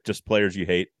cathartic. Just players you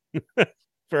hate.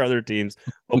 For other teams.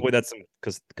 Hopefully that's some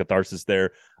catharsis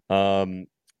there.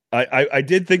 I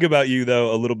did think about you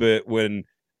though a little bit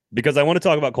because I want to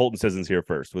talk about Colton Sissons here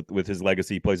first with his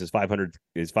legacy. He plays his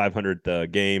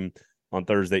 500th game on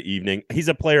Thursday evening. He's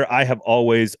a player I have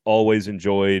always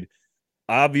enjoyed.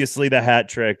 Obviously, the hat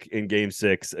trick in Game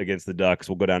 6 against the Ducks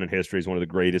will go down in history as one of the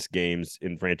greatest games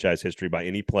in franchise history by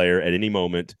any player at any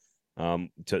moment.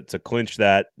 To clinch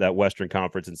that Western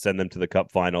Conference and send them to the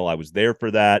Cup final, I was there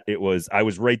for that. I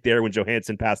was right there when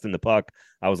Johansson passed in the puck.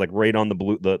 I was like right on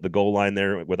the goal line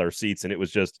there with our seats, and it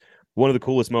was just one of the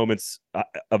coolest moments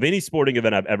of any sporting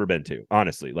event I've ever been to.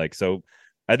 Honestly, so.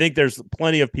 I think there's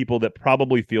plenty of people that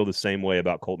probably feel the same way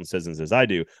about Colton Sissons as I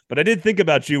do. But I did think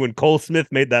about you when Cole Smith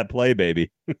made that play,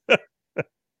 baby.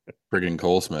 Friggin'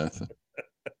 Cole Smith.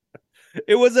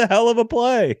 It was a hell of a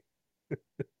play.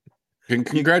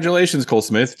 Congratulations, Cole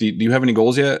Smith. Do you have any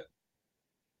goals yet?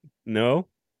 No,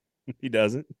 he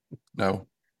doesn't. No.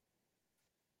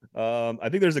 I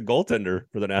think there's a goaltender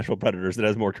for the Nashville Predators that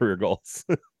has more career goals.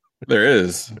 There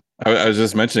is. I was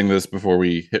just mentioning this before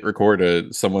we hit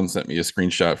record. Someone sent me a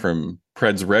screenshot from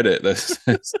Preds Reddit that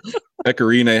says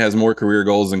Pecorine has more career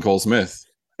goals than Cole Smith.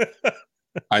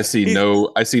 I see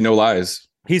no lies.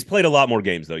 He's played a lot more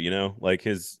games though,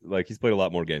 he's played a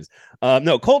lot more games.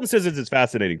 No, Colton Sissons is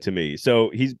fascinating to me. So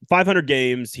he's 500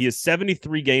 games. He is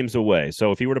 73 games away.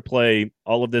 So if he were to play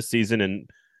all of this season and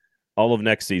all of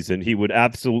next season, he would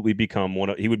absolutely become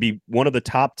he would be one of the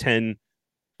top 10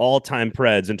 all-time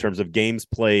Preds in terms of games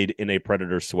played in a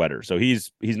Predator sweater. So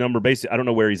he's number basically, I don't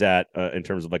know where he's at in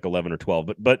terms of like 11 or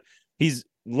 12, but he's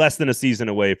less than a season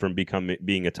away from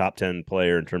being a top 10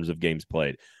 player in terms of games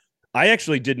played. I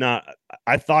actually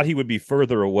I thought he would be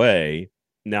further away.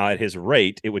 Now at his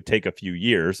rate, it would take a few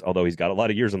years, although he's got a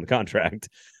lot of years on the contract.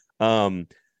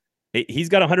 He's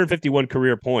got 151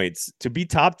 career points. To be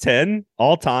top 10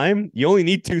 all time, you only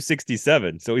need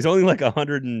 267. So he's only like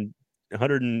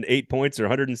 108 points or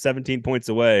 117 points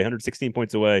away, 116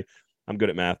 points away. I'm good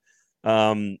at math.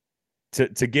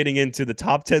 To getting into the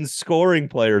top 10 scoring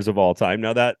players of all time.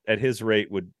 Now that at his rate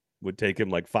would take him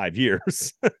like 5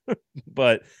 years.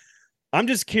 But I'm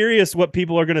just curious what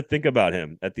people are going to think about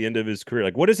him at the end of his career.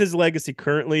 Like, what is his legacy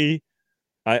currently?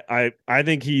 I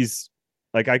think he's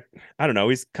like, I don't know.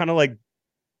 He's kind of like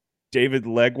David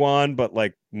Legwan, but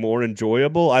like more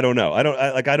enjoyable. I don't know. I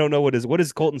don't know what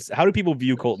is Colton. How do people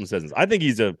view Colton Sissons? I think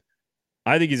he's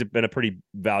been a pretty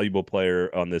valuable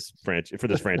player on this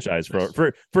franchise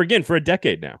for a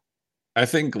decade now. I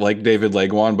think like David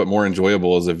Legwan, but more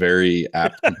enjoyable is a very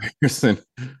apt comparison.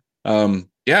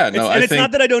 It's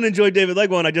not that I don't enjoy David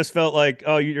Legwan. I just felt like,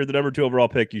 oh, you're the number 2 overall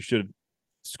pick. You should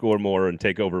score more and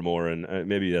take over more, and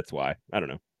maybe that's why. I don't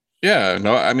know. Yeah,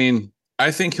 no, I mean,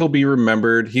 I think he'll be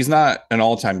remembered. He's not an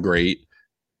all-time great.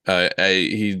 We're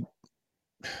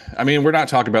not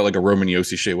talking about like a Roman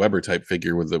Yossi Shea Weber type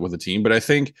figure with the team, but I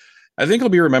think he'll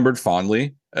be remembered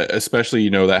fondly, especially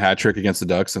that hat trick against the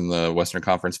Ducks in the Western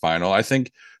Conference Final. I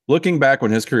think looking back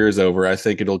when his career is over, I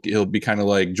think he'll be kind of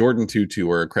like Jordan Tutu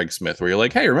or Craig Smith, where you're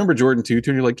like, hey, remember Jordan Tutu?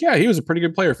 And you're like, yeah, he was a pretty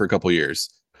good player for a couple of years.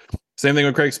 Same thing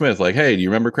with Craig Smith. Like, hey, do you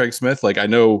remember Craig Smith? Like, I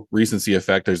know recency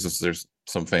effect. There's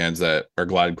some fans that are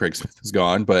glad Craig Smith is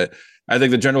gone, but I think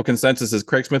the general consensus is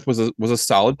Craig Smith was a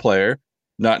solid player,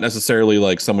 not necessarily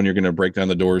like someone you're going to break down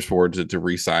the doors for to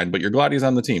re-sign, but you're glad he's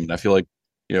on the team. And I feel like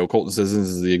Colton Sissons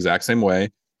is the exact same way.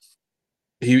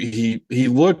 He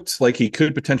looked like he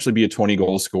could potentially be a 20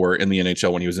 goal scorer in the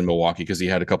NHL when he was in Milwaukee because he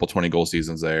had a couple 20 goal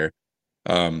seasons there.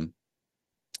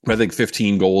 I think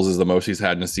 15 goals is the most he's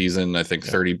had in a season. I think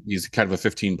 30. He's kind of a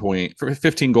 15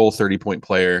 goal, 30-point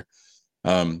player.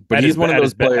 But he's one of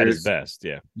those players at his best.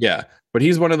 Yeah. But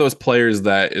he's one of those players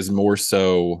that is more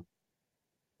so.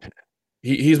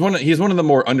 He's one of the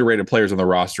more underrated players on the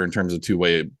roster in terms of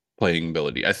two-way playing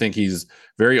ability. I think he's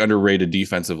very underrated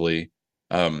defensively.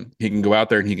 He can go out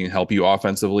there and he can help you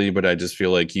offensively, but I just feel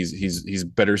like he's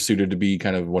better suited to be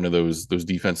kind of one of those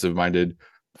defensive-minded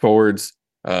forwards.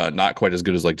 Not quite as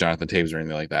good as like Jonathan Toews or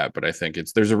anything like that, but I think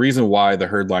there's a reason why the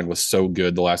Herd line was so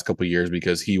good the last couple of years,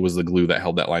 because he was the glue that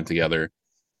held that line together.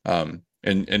 And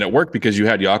it worked because you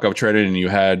had Yakov Trenin and you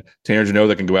had Tanner Jeannot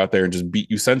that can go out there and just beat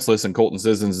you senseless, and Colton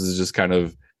Sissons is just kind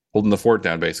of holding the fort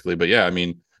down basically. But yeah, I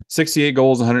mean, 68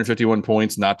 goals, 151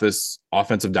 points, not this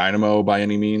offensive dynamo by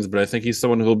any means, but I think he's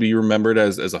someone who'll be remembered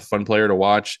as a fun player to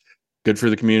watch. Good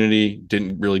for the community,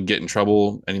 didn't really get in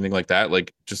trouble, anything like that.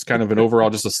 Like, just kind of an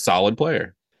overall, just a solid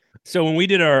player. So when we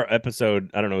did our episode,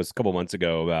 I don't know, it was a couple months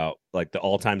ago about like the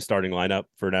all-time starting lineup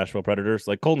for Nashville Predators,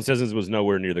 like Colton Sissons was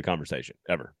nowhere near the conversation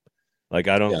ever. Like,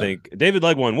 I don't think David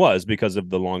Legwan was because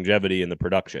of the longevity and the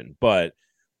production, but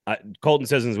Colton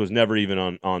Sissons was never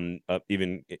even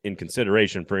even in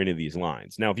consideration for any of these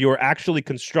lines. Now, if you were actually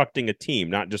constructing a team,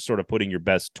 not just sort of putting your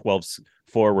best 12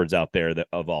 forwards out there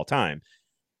of all time,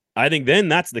 I think then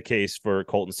that's the case for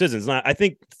Colton Sissons. Now, I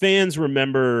think fans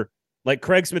remember, like,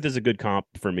 Craig Smith is a good comp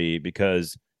for me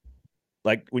because,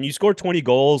 like, when you score 20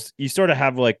 goals, you sort of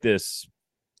have like this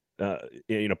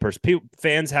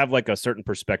fans have like a certain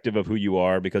perspective of who you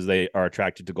are because they are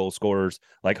attracted to goal scorers,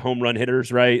 like home run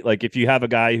hitters, right? Like if you have a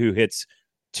guy who hits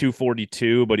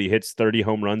 242, but he hits 30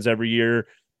 home runs every year,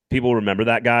 people remember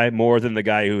that guy more than the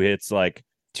guy who hits like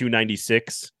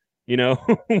 296,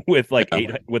 with like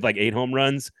Yeah. eight home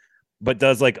runs, but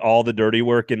does like all the dirty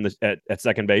work at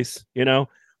second base,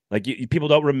 like people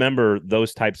don't remember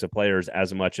those types of players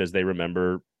as much as they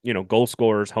remember, goal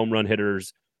scorers, home run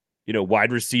hitters,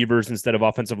 wide receivers instead of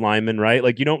offensive linemen, right?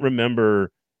 Like you don't remember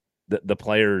the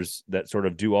players that sort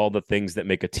of do all the things that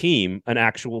make a team an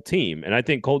actual team. And I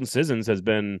think Colton Sissons has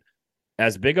been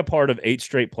as big a part of 8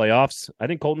 straight playoffs. I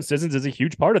think Colton Sissons is a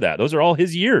huge part of that. Those are all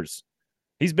his years.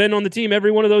 He's been on the team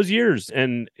every one of those years.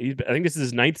 And I think this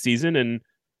is his 9th season, and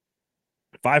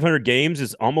 500 games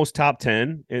is almost top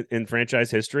 10 in franchise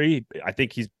history. I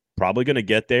think he's probably going to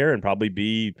get there and probably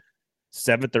be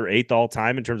 7th or 8th all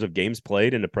time in terms of games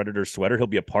played in the Predators sweater. He'll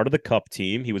be a part of the Cup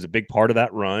team. He was a big part of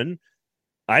that run.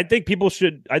 I think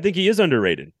he is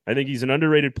underrated. I think he's an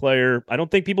underrated player. I don't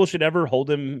think people should ever hold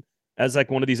him as like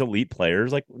one of these elite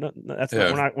players. Like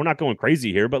we're not going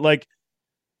crazy here, but like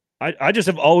I just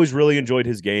have always really enjoyed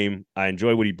his game. I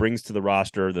enjoy what he brings to the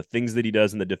roster, the things that he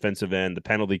does in the defensive end, the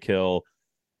penalty kill.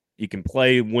 He can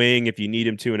play wing if you need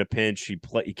him to in a pinch.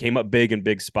 He came up big in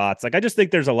big spots. Like I just think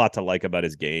there's a lot to like about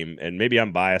his game, and maybe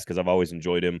I'm biased because I've always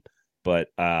enjoyed him, but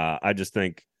I just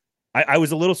think I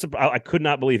was a little surprised. I could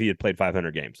not believe he had played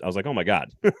 500 games. I was like, oh my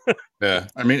god. Yeah,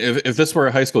 I mean, if this were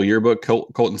a high school yearbook,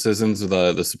 Colton Sissons,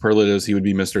 the superlatives, he would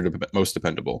be Most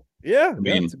Dependable. Yeah,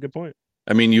 that's a good point.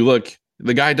 I mean, you look,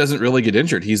 the guy doesn't really get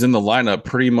injured. He's in the lineup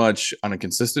pretty much on a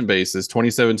consistent basis.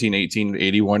 2017, 18,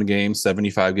 81 games,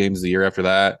 75 games the year after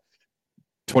that.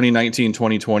 2019,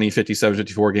 2020, 57,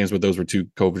 54 games, but those were 2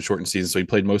 COVID shortened seasons. So he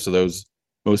played most of those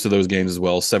games as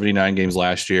well. 79 games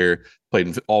last year, played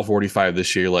in all 45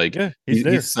 this year. Like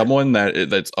he's someone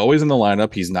that's always in the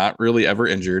lineup. He's not really ever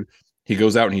injured. He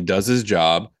goes out and he does his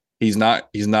job. He's not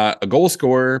a goal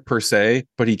scorer per se,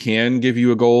 but he can give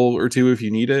you a goal or two if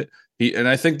you need it. And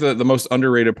I think the most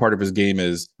underrated part of his game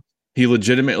is he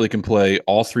legitimately can play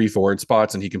all 3 forward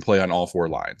spots and he can play on all 4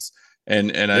 lines.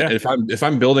 And if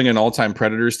I'm building an all-time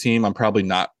Predators team, I'm probably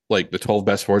not like the 12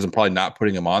 best forwards. I'm probably not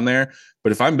putting them on there.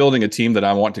 But if I'm building a team that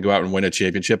I want to go out and win a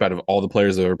championship out of all the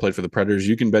players that ever played for the Predators,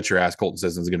 you can bet your ass Colton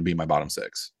Sissons is going to be my bottom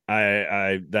 6.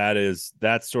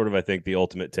 That's sort of, I think, the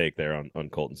ultimate take there on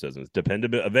Colton Sissons.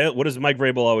 Dependability. What does Mike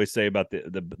Vrabel always say about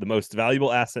the most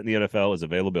valuable asset in the NFL is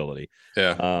availability?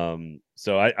 Yeah.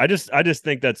 So I just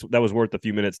think that was worth a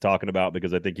few minutes talking about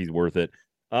because I think he's worth it.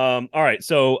 All right,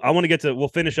 so I want to we'll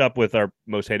finish up with our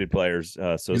most hated players.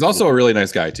 So he's also a really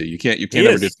nice guy too. You can't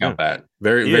ever discount that.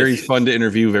 Very fun to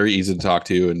interview, very easy to talk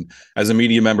to. And as a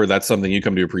media member, that's something you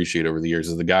come to appreciate over the years,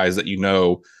 is the guys that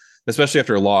especially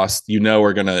after a loss,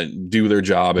 are going to do their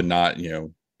job and not,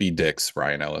 be dicks.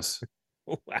 Ryan Ellis.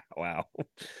 Wow.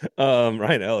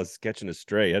 Ryan Ellis catching a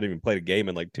stray. I hadn't even played a game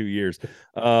in like 2 years.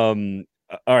 All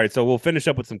right, so we'll finish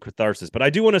up with some catharsis, but I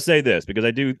do want to say this because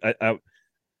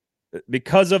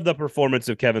because of the performance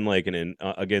of Kevin Lankinen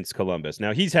against Columbus.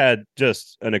 Now, he's had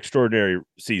just an extraordinary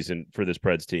season for this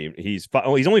Preds team. He's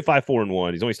only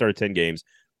 5-4-1. He's only started 10 games.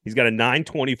 He's got a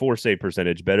 .924 save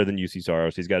percentage, better than UC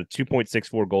Saros. He's got a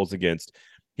 2.64 goals against.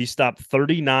 He stopped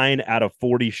 39 out of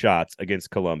 40 shots against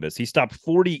Columbus. He stopped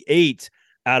 48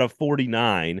 out of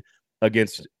 49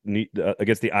 against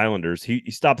the Islanders. He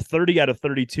stopped 30 out of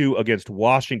 32 against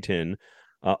Washington.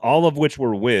 All of which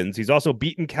were wins. He's also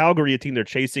beaten Calgary, a team they're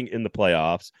chasing in the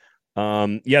playoffs.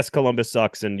 Yes, Columbus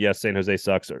sucks, and yes, San Jose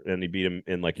sucks, and he beat him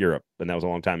in like Europe, and that was a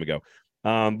long time ago.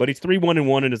 But he's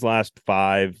 3-1-1 in his last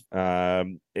 5.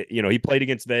 He played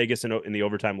against Vegas in the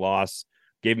overtime loss,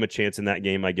 gave him a chance in that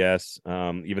game, I guess,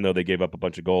 even though they gave up a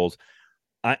bunch of goals.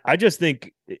 I just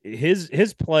think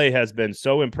his play has been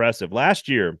so impressive. Last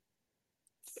year,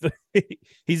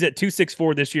 he's at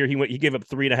 264 this year. He gave up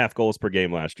 3.5 goals per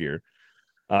game last year.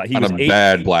 He on was a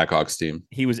bad Blackhawks team.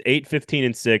 He was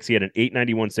 8-15-6. He had an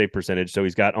 .891 save percentage, so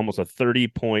he's got almost a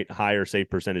 30-point higher save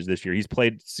percentage this year. He's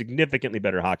played significantly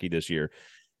better hockey this year.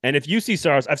 And if UC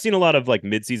Saros, I've seen a lot of like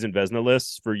midseason Vezina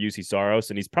lists for UC Saros,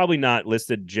 and he's probably not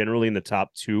listed generally in the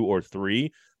top 2 or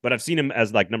 3, but I've seen him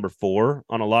as like number 4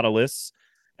 on a lot of lists,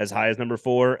 as high as number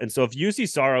 4. And so if UC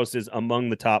Saros is among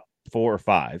the top 4 or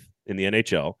 5 in the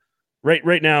NHL,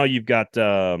 Right now, you've got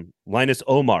Linus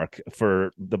Omark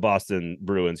for the Boston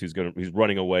Bruins, who's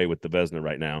running away with the Vezina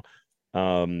right now.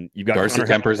 You've got Darcy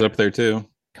Kemper's up there too.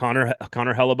 Connor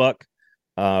Hellebuck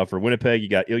for Winnipeg. You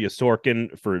got Ilya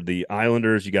Sorkin for the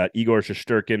Islanders. You got Igor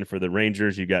Shesterkin for the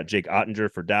Rangers. You got Jake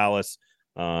Ottinger for Dallas,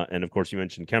 and of course you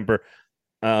mentioned Kemper.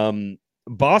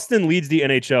 Boston leads the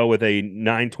NHL with a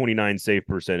 .929 save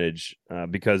percentage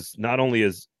because not only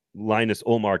is Linus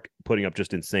Ullmark putting up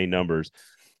just insane numbers,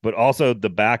 but also the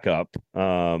backup.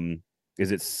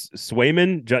 Is it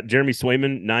Swayman? Jeremy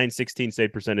Swayman, .916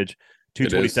 save percentage,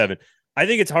 .227. I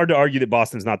think it's hard to argue that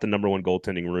Boston's not the number one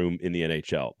goaltending room in the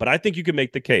NHL, but I think you can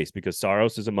make the case because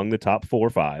Saros is among the top 4 or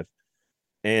 5,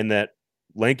 and that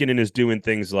Lankinen is doing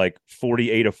things like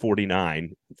 48 of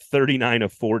 49, 39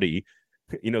 of 40,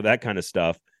 that kind of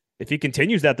stuff. If he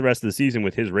continues that the rest of the season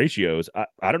with his ratios,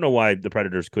 I don't know why the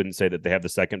Predators couldn't say that they have the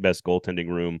second best goaltending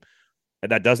room.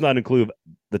 And that does not include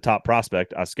the top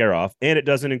prospect, Askarov, and it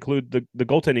doesn't include the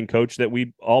goaltending coach that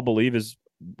we all believe is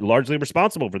largely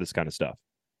responsible for this kind of stuff.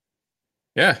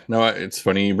 Yeah, no, it's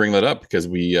funny you bring that up because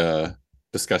we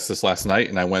discussed this last night,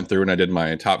 and I went through and I did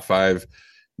my top 5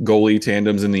 goalie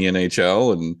tandems in the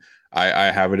NHL, and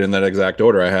I have it in that exact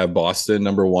order. I have Boston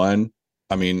number 1.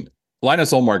 I mean,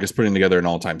 Linus Ullmark is putting together an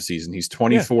all-time season. He's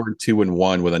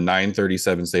 24-2-1 with a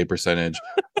 .937 save percentage,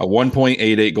 a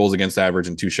 1.88 goals against average,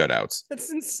 and 2 shutouts.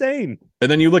 That's insane. And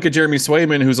then you look at Jeremy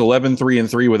Swayman, who's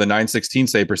 11-3-3 with a .916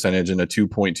 save percentage and a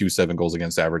 2.27 goals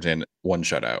against average and 1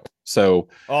 shutout. So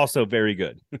also very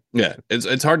good. Yeah,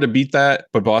 it's hard to beat that,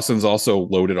 but Boston's also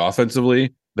loaded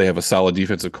offensively. They have a solid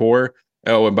defensive core.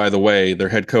 Oh, and by the way, their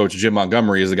head coach, Jim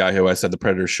Montgomery, is the guy who I said the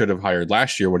Predators should have hired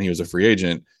last year when he was a free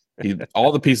agent.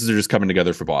 All the pieces are just coming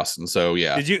together for Boston. So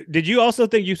yeah. Did you also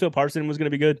think Juuso Parssinen was going to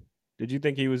be good? Did you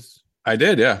think he was? I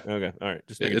did, yeah. Okay, all right.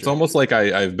 It's almost like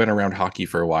I've been around hockey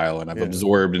for a while and I've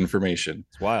absorbed information.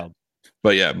 It's wild.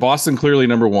 But yeah, Boston clearly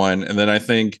number 1, and then I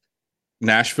think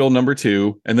Nashville number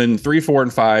 2, and then 3, 4,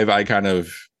 and 5. I kind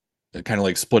of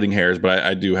like splitting hairs, but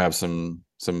I do have some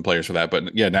players for that.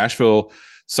 But yeah, Nashville,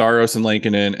 Saros, and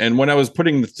Lankinen. And when I was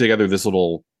putting together this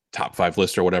little top 5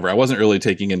 list or whatever, I wasn't really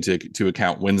taking into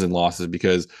account wins and losses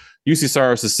because UC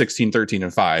Saros is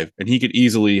 16-13-5, and he could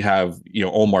easily have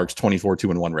Ullmark's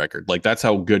 24-2-1 record. Like that's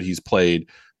how good he's played.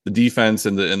 The defense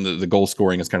and the goal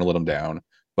scoring has kind of let him down.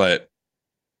 But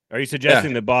are you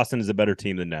suggesting that Boston is a better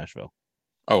team than Nashville?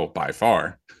 Oh, by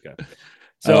far. Okay.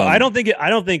 So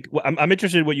I'm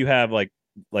interested in what you have like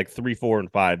 3, 4,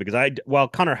 and 5 because while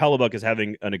Connor Hellebuck is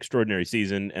having an extraordinary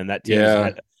season and that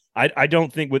team I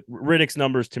don't think with Riddick's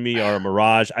numbers to me are a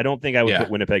mirage. I don't think I would put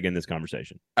Winnipeg in this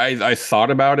conversation. I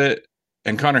thought about it,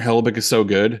 and Connor Hellebuck is so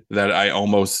good that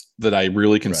I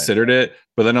really considered it.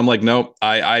 But then I'm like, nope.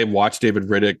 I watched David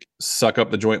Riddick suck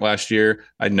up the joint last year.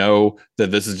 I know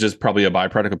that this is just probably a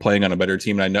byproduct of playing on a better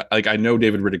team. And I know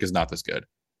David Riddick is not this good.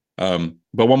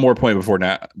 But one more point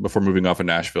before moving off of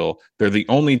Nashville, they're the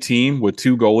only team with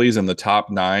 2 goalies in the top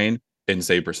 9 in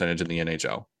save percentage in the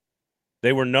NHL.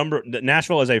 They were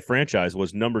Nashville as a franchise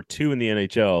was number 2 in the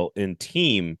NHL in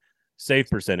team save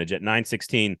percentage at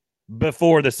 .916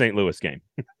 before the St. Louis game.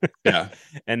 Yeah.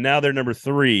 And now they're number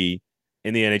 3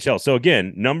 in the NHL. So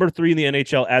again, number 3 in the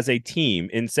NHL as a team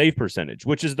in save percentage,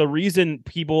 which is the reason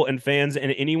people and fans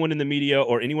and anyone in the media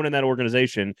or anyone in that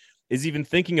organization is even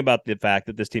thinking about the fact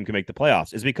that this team can make the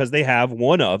playoffs is because they have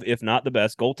one of, if not the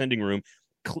best goaltending room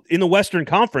in the Western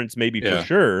Conference, maybe for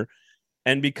sure.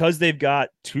 And because they've got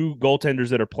 2 goaltenders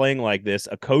that are playing like this,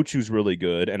 a coach who's really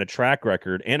good and a track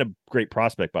record and a great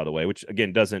prospect, by the way, which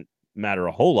again doesn't matter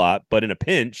a whole lot, but in a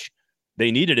pinch, they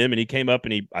needed him and he came up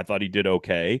and I thought he did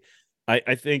okay.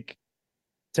 I think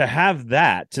to have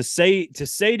that, to say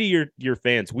to your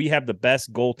fans, we have the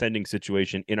best goaltending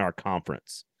situation in our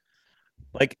conference.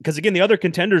 Like, because again, the other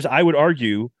contenders I would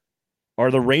argue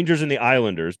are the Rangers and the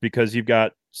Islanders because you've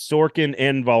got Sorkin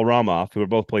and Valramov, who have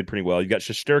both played pretty well. You've got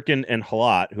Shesterkin and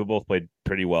Halat, who have both played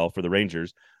pretty well for the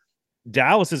Rangers.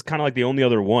 Dallas is kind of like the only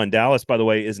other one. Dallas, by the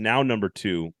way, is now number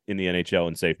 2 in the NHL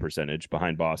in save percentage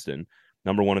behind Boston,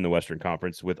 number 1 in the Western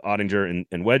Conference with Ottinger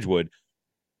and Wedgwood.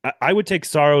 I would take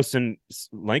Saros and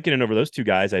Lankinen over those 2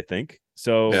 guys, I think.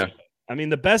 So, yeah. I mean,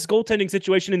 the best goaltending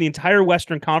situation in the entire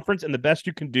Western Conference and the best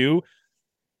you can do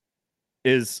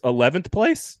is 11th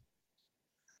place.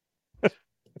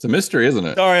 It's a mystery, isn't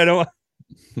it? Sorry, I don't.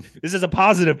 This is a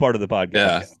positive part of the podcast.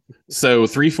 Yeah. So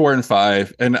 3, 4, and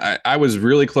 5, and I was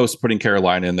really close to putting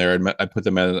Carolina in there. I put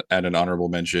them at an honorable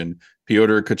mention.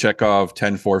 Pyotr Kochekov,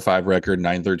 10-4-5 record,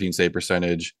 .913 save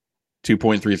percentage,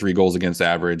 2.33 goals against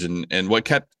average, and what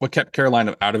kept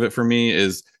Carolina out of it for me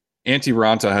is Antti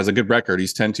Raanta has a good record.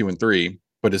 He's 10-2-3,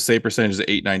 but his save percentage is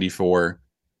 .894.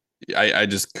 I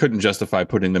just couldn't justify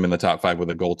putting them in the top 5 with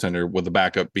a goaltender, with the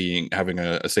backup having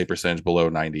a save percentage below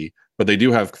 90. But they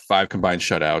do have 5 combined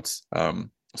shutouts.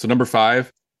 So number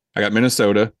 5, I got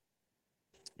Minnesota,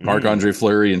 Marc-Andre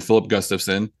Fleury and Philip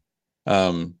Gustafsson.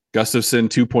 Gustafsson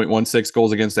 2.16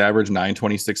 goals against average,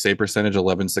 926 save percentage,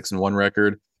 11-6-1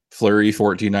 record. Fleury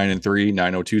 14-9-3,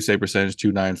 902 save percentage,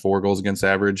 294 goals against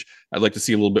average. I'd like to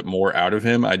see a little bit more out of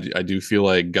him. I do feel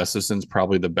like Gustafsson's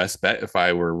probably the best bet. If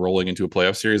I were rolling into a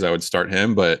playoff series, I would start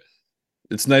him, but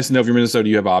it's nice to know if you're Minnesota,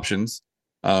 you have options.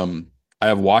 I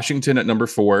have Washington at number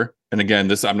 4. And again,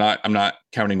 I'm not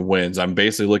counting wins. I'm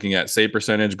basically looking at save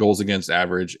percentage, goals against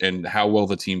average, and how well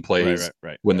the team plays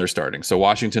when they're starting. So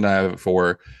Washington, I have it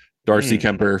for Darcy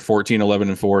Kemper,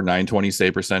 14-11-4, 920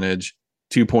 save percentage,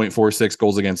 2.46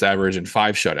 goals against average, and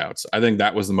 5 shutouts. I think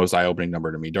that was the most eye-opening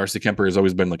number to me. Darcy Kemper has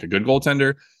always been like a good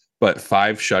goaltender, but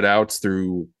 5 shutouts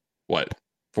through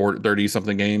 30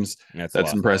 something games.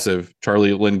 That's impressive.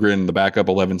 Charlie Lindgren, the backup,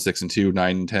 11-6-2,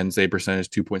 910 save percentage,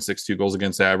 2.62 goals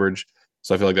against average.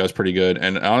 So I feel like that was pretty good.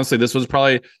 And honestly, this was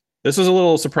a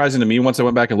little surprising to me once I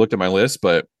went back and looked at my list,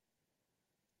 but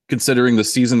considering the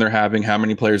season they're having, how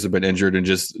many players have been injured, and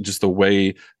just the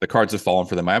way the cards have fallen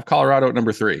for them, I have Colorado at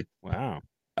number 3. Wow.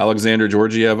 Alexander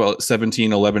Georgiev,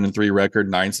 17-11-3 record,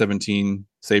 917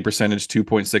 save percentage,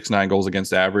 2.69 goals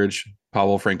against average.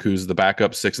 Pavel Francouz, the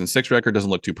backup, 6-6 record, doesn't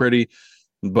look too pretty,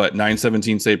 but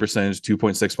 917 save percentage,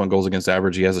 2.61 goals against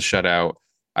average. He has a shutout.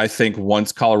 I think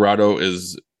once Colorado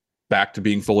is back to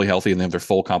being fully healthy and they have their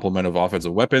full complement of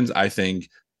offensive weapons, I think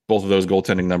both of those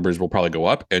goaltending numbers will probably go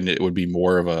up, and it would be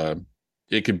more of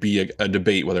it could be a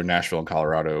debate whether Nashville and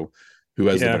Colorado, who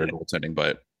has the better goaltending,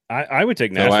 but I would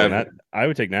take Nashville. I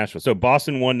would take Nashville. So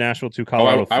Boston 1, Nashville 2,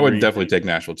 Colorado 3. I would definitely take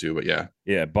Nashville too, but yeah.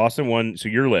 Yeah, Boston 1. So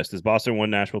your list is Boston 1,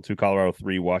 Nashville 2, Colorado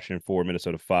 3, Washington 4,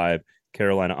 Minnesota 5,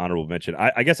 Carolina honorable mention.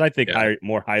 I guess I think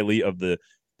more highly of the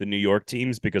New York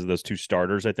teams because of those 2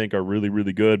 starters I think are really,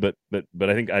 really good. But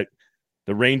I think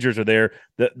the Rangers are there.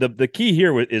 The key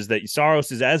here is that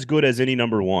Saros is as good as any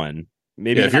number 1.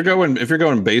 Maybe if you're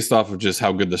going based off of just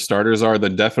how good the starters are,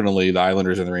 then definitely the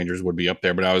Islanders and the Rangers would be up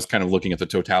there. But I was kind of looking at the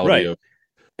totality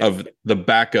of the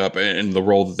backup and the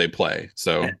role that they play.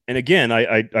 So, and again,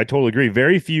 I totally agree.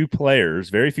 Very few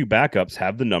backups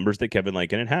have the numbers that Kevin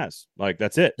Lankinen has. Like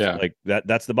that's it. Yeah. Like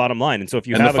that's the bottom line. And so if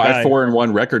you have the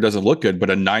 5-4-1 record doesn't look good, but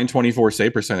a 924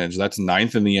 save percentage, that's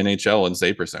 9th in the NHL in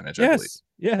save percentage.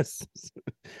 Yes.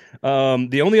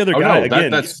 The only other guy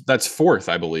that's 4th,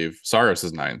 I believe. Saros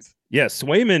is 9th. Yeah,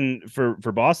 Swayman for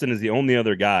Boston is the only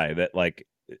other guy that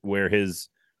where his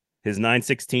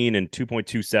 916 and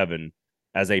 2.27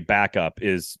 as a backup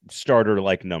is starter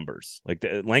like numbers. Like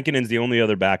Lankinen's the only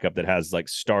other backup that has like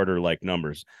starter like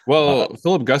numbers. Well,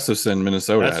 Philip Gustafsson,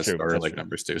 Minnesota has starter like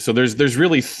numbers too. So there's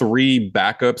really 3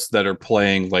 backups that are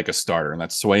playing like a starter, and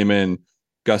that's Swayman,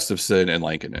 Gustafsson, and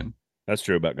Lankinen. That's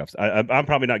true about Gustafsson. I'm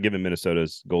probably not giving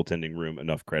Minnesota's goaltending room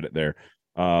enough credit there.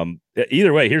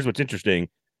 Either way, here's what's interesting.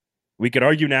 We could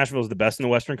argue Nashville is the best in the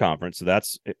Western Conference, so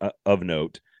that's of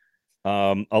note.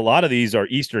 A lot of these are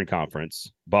Eastern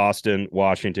Conference: Boston,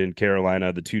 Washington,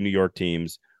 Carolina, the 2 New York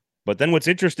teams. But then what's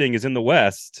interesting is in the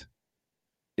West,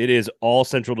 it is all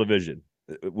Central Division.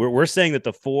 We're saying that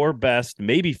the 4 best,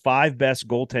 maybe 5 best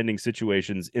goaltending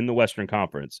situations in the Western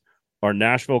Conference are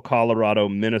Nashville, Colorado,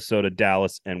 Minnesota,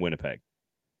 Dallas, and Winnipeg.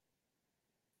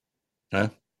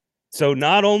 Okay. So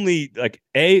not only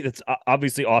that's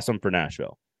obviously awesome for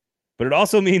Nashville, but it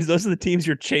also means those are the teams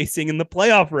you're chasing in the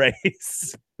playoff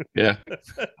race. Yeah,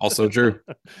 also true.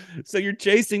 So you're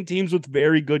chasing teams with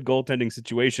very good goaltending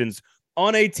situations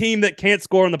on a team that can't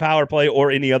score on the power play or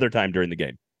any other time during the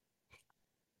game.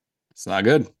 It's not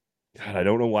good. God, I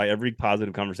don't know why every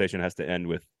positive conversation has to end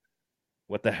with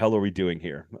what the hell are we doing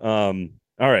here? All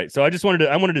right. So I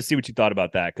wanted to see what you thought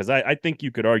about that, because I think you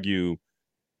could argue,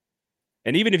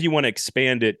 and even if you want to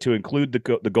expand it to include the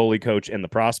goalie coach and the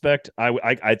prospect,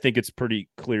 I think it's pretty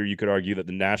clear you could argue that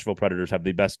the Nashville Predators have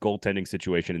the best goaltending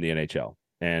situation in the NHL,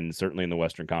 and certainly in the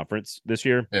Western Conference this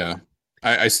year. Yeah.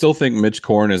 I still think Mitch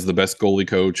Korn is the best goalie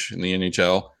coach in the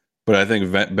NHL, but I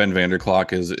think Ben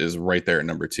Vanderklok is right there at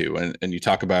number 2. And you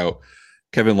talk about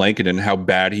Kevin Lankinen, how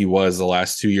bad he was the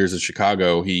last 2 years at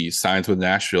Chicago. He signs with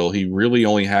Nashville. He really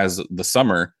only has the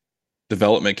summer,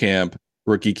 development camp,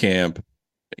 rookie camp.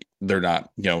 They're not,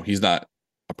 he's not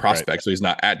a prospect, so he's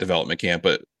not at development camp,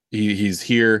 but he's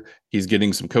here, he's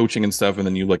getting some coaching and stuff. And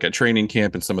then you look at training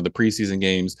camp and some of the preseason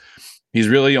games, he's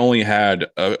really only had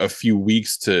a few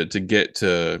weeks to get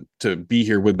to be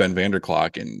here with Ben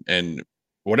Vanderklok, and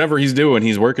whatever he's doing,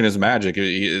 he's working his magic.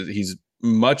 He's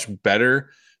much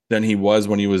better than he was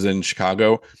when he was in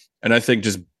Chicago. And I think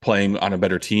just playing on a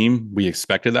better team. We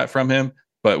expected that from him,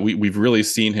 but we've really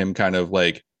seen him kind of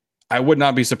like, I would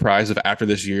not be surprised if after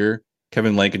this year,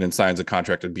 Kevin Lankinen signs a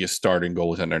contract to be a starting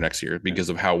goaltender next year because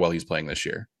of how well he's playing this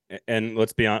year. And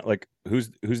let's be honest, like who's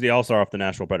the all-star off the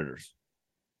Nashville Predators?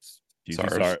 You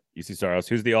see Saros.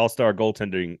 Who's the all-star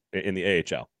goaltending in the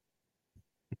AHL?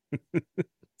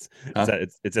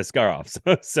 It's Askarov.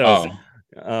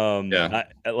 Yeah.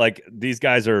 Like these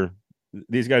guys are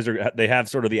they have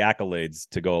sort of the accolades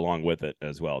to go along with it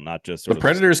as well, not just sort the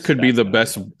Predators could be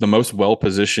the most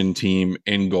well-positioned team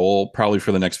in goal probably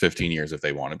for the next 15 years if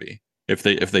they want to be. If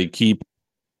they keep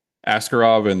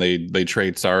Askarov and they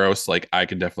trade Saros, like I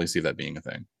could definitely see that being a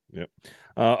thing. Yep.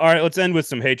 All right, let's end with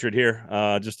some hatred here,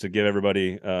 just to give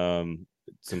everybody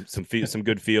some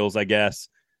good feels, I guess,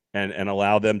 and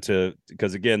allow them to,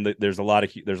 because again, there's a lot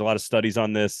of studies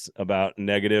on this about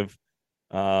negative.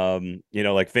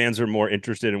 Like fans are more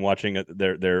interested in watching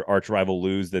their arch rival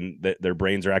lose than their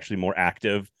brains are actually more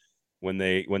active when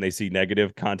they see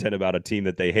negative content about a team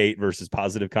that they hate versus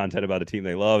positive content about a team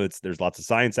they love. There's lots of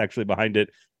science actually behind it.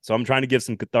 So I'm trying to give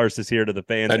some catharsis here to the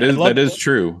fans. That is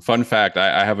true. Fun fact: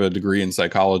 I have a degree in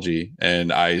psychology, and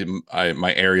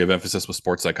my area of emphasis was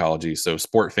sports psychology. So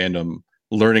sport fandom,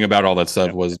 learning about all that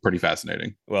stuff was pretty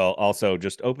fascinating. Well, also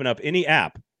just open up any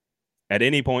app at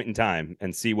any point in time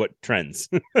and see what trends.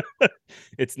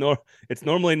 It's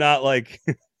normally not like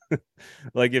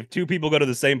like if two people go to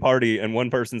the same party and one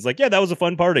person's like, yeah, that was a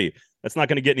fun party, that's not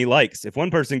going to get any likes. If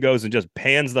one person goes and just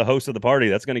pans the host of the party,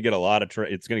 that's going to get a lot of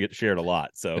it's going to get shared a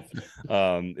lot. So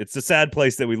it's a sad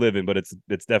place that we live in, but it's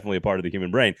definitely a part of the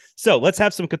human brain. So let's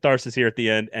have some catharsis here at the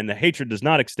end. And the hatred does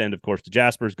not extend, of course, to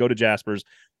Jaspers. Go to Jaspers.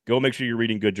 Go make sure you're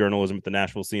reading good journalism at the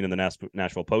Nashville Scene and the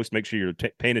Nashville Post. Make sure you're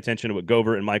paying attention to what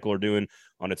Gover and Michael are doing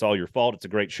on It's All Your Fault. It's a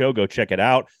great show. Go check it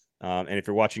out. And if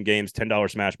you're watching games, $10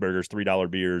 smash burgers,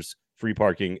 $3 beers, free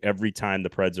parking every time the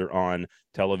Preds are on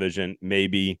television.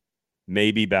 Maybe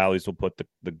Bally's will put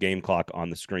the game clock on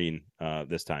the screen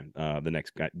this time, the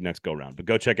next go round. But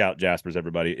go check out Jaspers,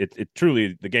 everybody. It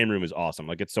truly, the game room is awesome.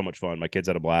 Like, it's so much fun. My kids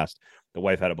had a blast. The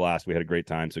wife had a blast. We had a great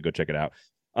time. So go check it out.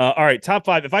 All right, top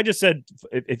five. If I just said,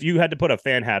 if you had to put a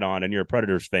fan hat on and you're a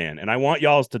Predators fan, and I want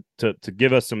y'all to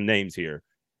give us some names here,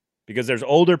 because there's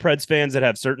older Preds fans that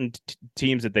have certain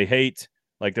teams that they hate.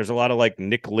 Like there's a lot of like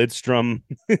Nick Lidstrom,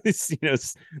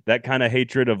 that kind of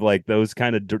hatred of like those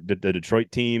kind of the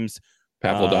Detroit teams.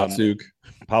 Pavel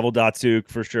Datsyuk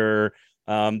for sure.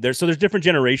 There's different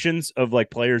generations of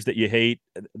like players that you hate.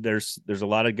 There's a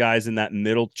lot of guys in that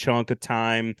middle chunk of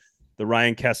time, the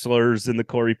Ryan Kesslers and the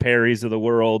Corey Perrys of the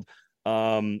world.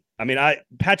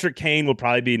 Patrick Kane will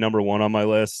probably be number one on my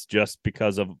list just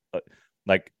because of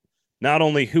like not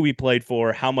only who he played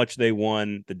for, how much they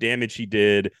won, the damage he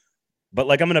did, but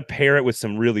like I'm going to pair it with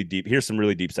some really deep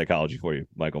psychology for you,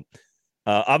 Michael.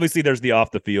 Obviously, there's the off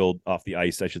the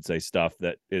ice, I should say, stuff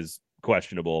that is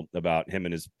questionable about him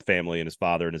and his family and his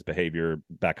father and his behavior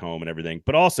back home and everything.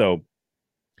 But also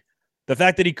the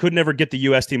fact that he could never get the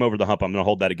U.S. team over the hump, I'm going to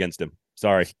hold that against him.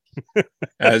 Sorry.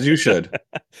 As you should.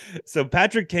 So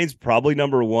Patrick Kane's probably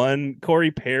number one.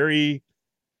 Corey Perry,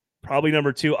 probably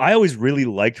number two. I always really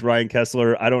liked Ryan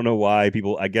Kessler. I don't know why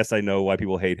I guess I know why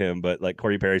people hate him, but like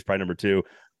Corey Perry's probably number two.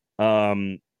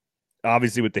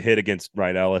 Obviously with the hit against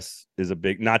Ryan Ellis is a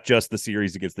big, not just the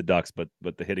series against the Ducks, but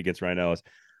the hit against Ryan Ellis.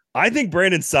 I think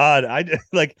Brandon Saad,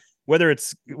 like whether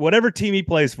it's whatever team he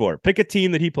plays for, pick a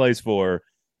team that he plays for.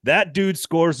 That dude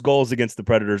scores goals against the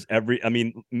Predators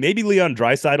maybe Leon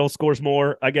Draisaitl scores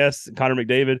more, I guess, Connor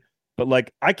McDavid. But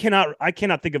like, I cannot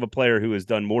think of a player who has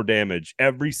done more damage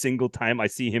every single time I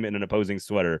see him in an opposing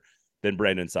sweater than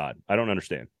Brandon Saad. I don't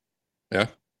understand. Yeah,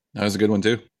 that was a good one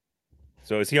too.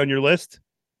 So is he on your list?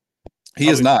 He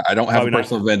is not. I don't have a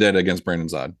personal vendetta against Brandon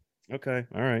Saad. Okay,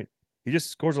 all right. He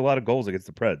just scores a lot of goals against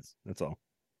the Preds. That's all.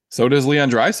 So does Leon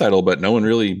Draisaitl, but no one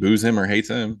really boos him or hates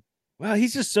him. Well,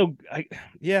 he's just I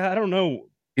don't know.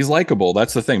 He's likable.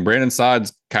 That's the thing. Brandon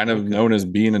Saad's kind of known as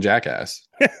being a jackass.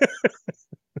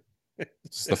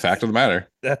 It's the fact of the matter.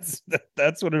 That's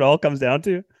what it all comes down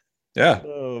to. Yeah.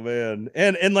 Oh man.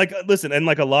 And like, listen, and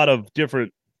like a lot of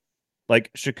different,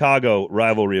 like Chicago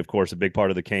rivalry, of course, a big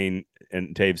part of the Kane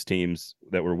and Taves teams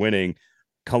that were winning.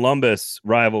 Columbus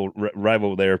rival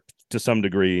there to some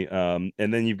degree. And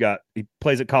then he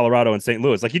plays at Colorado and St.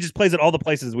 Louis. Like he just plays at all the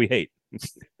places we hate.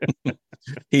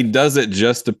 He does it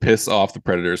just to piss off the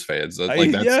Predators fans.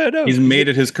 He's made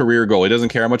it his career goal. He doesn't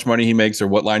care how much money he makes or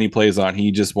what line he plays on.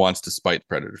 He just wants to spite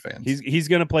Predator fans. He's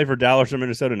going to play for Dallas or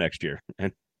Minnesota next year.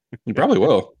 And he probably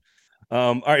will.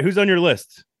 All right, who's on your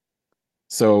list?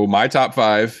 So my top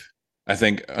five, I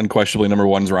think unquestionably number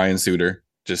one is Ryan Suter.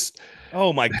 Just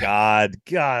Oh my God.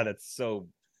 God, it's so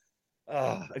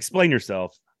explain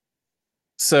yourself.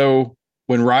 So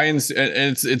when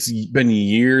it's been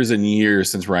years and years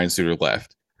since Ryan Suter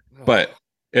left. But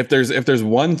if there's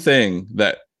one thing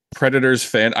that Predators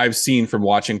fan I've seen from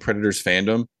watching Predators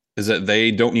fandom is that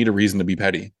they don't need a reason to be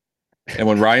petty. And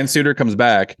when Ryan Suter comes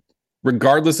back,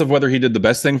 regardless of whether he did the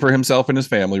best thing for himself and his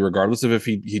family, regardless of if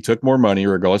he took more money,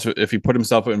 regardless of if he put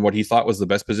himself in what he thought was the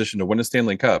best position to win a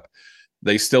Stanley Cup,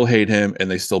 they still hate him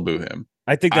and they still boo him.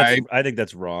 I think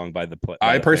that's wrong by the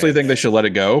I personally think they should let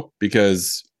it go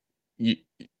because you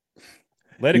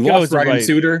let it you go lost is the Ryan right.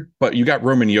 Suter, but you got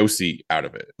Roman Yossi out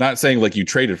of it. Not saying like you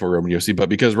traded for Roman Yossi, but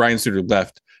because Ryan Suter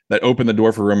left, that opened the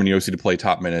door for Roman Yossi to play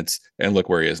top minutes, and look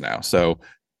where he is now. So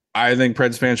I think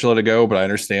Preds fans should let it go, but I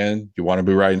understand you want to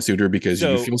boo Ryan Suter because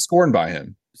you feel scorned by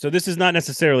him. So this is not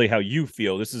necessarily how you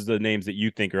feel. This is the names that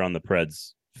you think are on the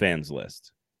Preds fans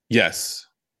list. Yes.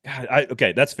 God,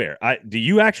 okay, that's fair. Do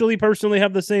you actually personally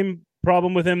have the same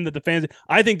problem with him that the fans?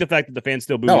 I think the fact that the fans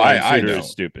still boo Ryan Suter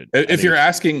is stupid. If you're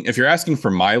asking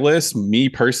for my list, me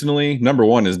personally, number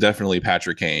one is definitely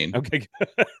Patrick Kane. Okay.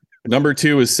 Number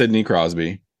two is Sidney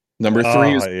Crosby. Number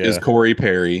three is Corey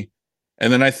Perry.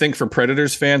 And then I think for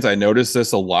Predators fans, I noticed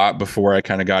this a lot before I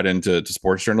kind of got into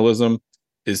sports journalism,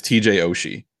 is TJ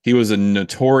Oshie. He was a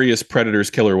notorious Predators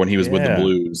killer when he was with the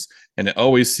Blues. And it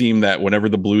always seemed that whenever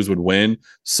the Blues would win,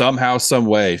 somehow, some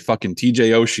way, fucking TJ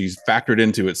Oshie's factored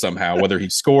into it somehow, whether he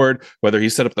scored, whether he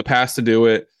set up the pass to do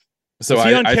it. So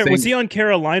was he on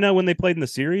Carolina when they played in the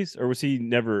series, or was he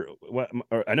never?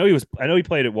 I know he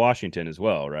played at Washington as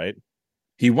well, right?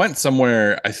 He went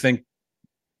somewhere. I think.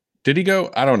 Did he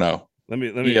go? I don't know.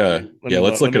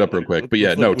 Let's look it up real quick. But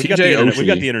yeah, no, TJ Oshie. We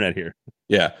got the internet here.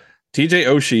 Yeah, TJ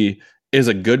Oshie is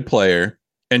a good player,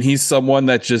 and he's someone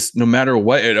that just no matter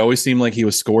what, it always seemed like he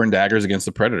was scoring daggers against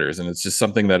the Predators, and it's just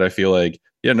something that I feel like,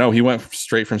 he went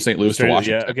straight from St. Louis to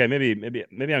Washington. Yeah, okay,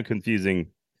 maybe I'm confusing.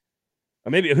 Or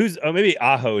maybe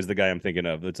Aho is the guy I'm thinking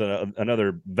of. It's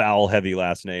another vowel heavy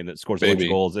last name that scores a bunch of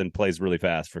goals and plays really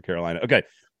fast for Carolina. Okay,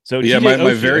 so yeah,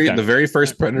 the very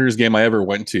first Predators game I ever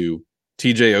went to,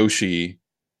 TJ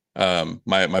Oshie,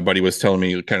 my buddy was telling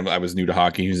me, kind of, I was new to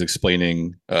hockey. He was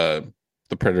explaining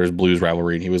the Predators Blues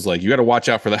rivalry, and he was like, "You got to watch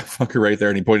out for that fucker right there."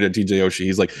 And he pointed at TJ Oshie.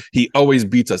 He's like, "He always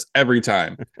beats us every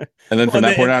time." And then from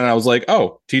that point on, I was like,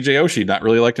 "Oh, TJ Oshie, not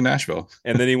really liked in Nashville."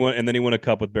 And then he won a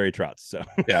cup with Barry Trotz. So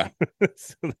yeah,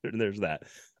 so there's that.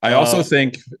 I also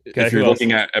think if you're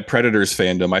looking at Predators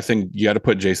fandom, I think you got to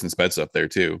put Jason Spezza up there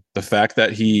too. The fact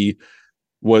that he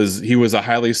was a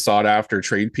highly sought after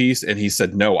trade piece, and he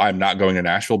said, "No, I'm not going to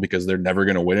Nashville because they're never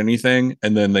going to win anything."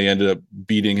 And then they ended up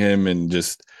beating him, and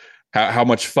just how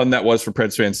much fun that was for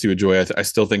Preds fans to enjoy. I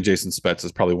still think Jason Spezza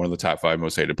is probably one of the top 5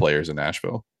 most hated players in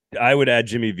Nashville. I would add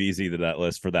Jimmy Vesey to that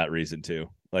list for that reason too.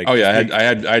 Like, oh yeah, I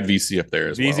had VC up there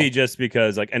as well. VZ just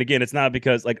because, like, and again, it's not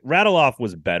because like Radulov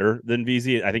was better than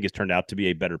VZ. I think he's turned out to be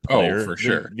a better player for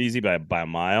sure. VZ by a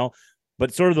mile,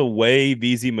 but sort of the way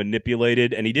VZ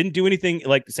manipulated, and he didn't do anything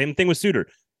like same thing with Suter.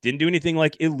 Didn't do anything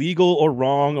like illegal or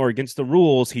wrong or against the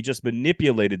rules. He just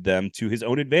manipulated them to his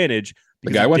own advantage. The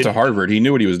guy went to Harvard. He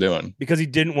knew what he was doing because he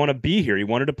didn't want to be here. He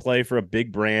wanted to play for a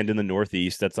big brand in the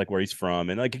Northeast. That's like where he's from.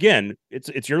 And like, again,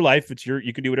 it's your life.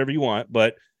 You can do whatever you want,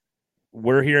 but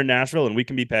we're here in Nashville and we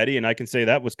can be petty. And I can say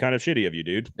that was kind of shitty of you,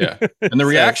 dude. Yeah. And the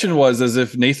reaction was as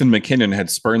if Nathan McKinnon had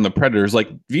spurned the Predators.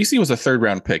 Like, VC was a 3rd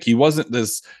round pick. He wasn't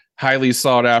this highly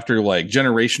sought after, like,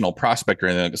 generational prospect or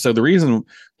anything. So the reason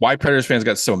why Predators fans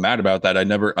got so mad about that, I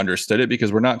never understood it,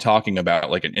 because we're not talking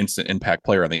about like an instant impact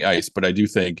player on the ice. But I do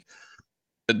think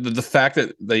the fact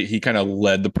that he kind of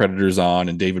led the Predators on,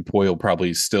 and David Poile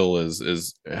probably still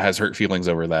has hurt feelings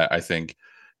over that. I think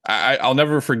I'll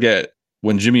never forget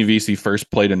when Jimmy Vesey first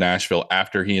played in Nashville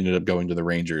after he ended up going to the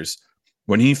Rangers.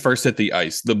 When he first hit the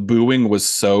ice, the booing was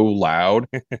so loud.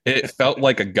 It felt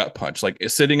like a gut punch. Like,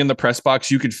 sitting in the press box,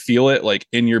 you could feel it like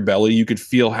in your belly. You could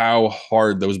feel how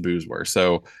hard those boos were.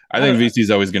 So I think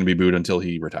Vesey's always going to be booed until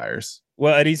he retires.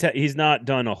 Well, and he's not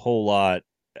done a whole lot.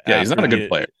 Yeah, he's not a good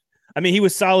player. I mean, he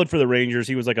was solid for the Rangers.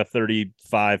 He was like a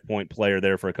 35-point player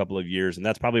there for a couple of years. And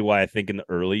that's probably why I think in the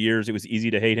early years, it was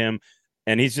easy to hate him.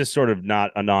 And he's just sort of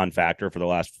not a non-factor for the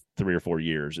last 3 or 4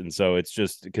 years. And so it's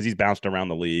just because he's bounced around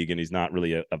the league and he's not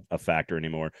really a factor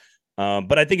anymore.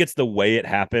 But I think it's the way it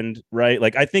happened, right?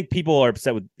 Like, I think people are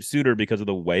upset with Suter because of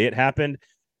the way it happened.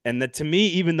 And that, to me,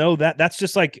 even though that's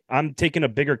just like, I'm taking a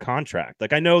bigger contract.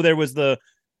 Like, I know there was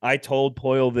I told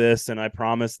Poile this and I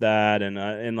promised that,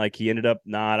 and like, he ended up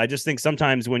not. I just think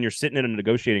sometimes when you're sitting in a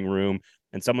negotiating room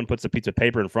and someone puts a piece of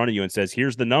paper in front of you and says,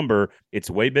 "Here's the number. It's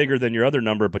way bigger than your other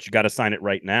number, but you got to sign it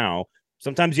right now."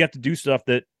 Sometimes you have to do stuff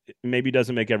that maybe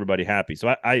doesn't make everybody happy.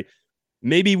 So I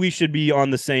maybe we should be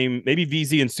on the same, maybe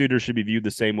VZ and Suter should be viewed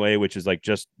the same way, which is like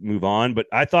just move on. But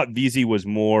I thought VZ was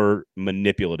more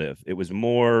manipulative. It was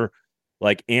more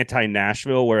like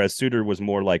anti-Nashville, whereas Suter was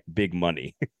more like big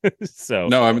money. So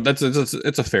no, I mean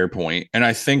it's a fair point, and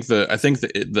I think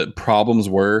the problems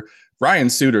were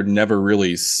Ryan Suter never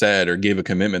really said or gave a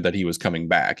commitment that he was coming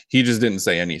back. He just didn't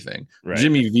say anything. Right.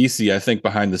 Jimmy Vesey, I think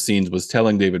behind the scenes was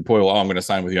telling David Poile, "Oh, I'm going to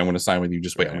sign with you. I'm going to sign with you.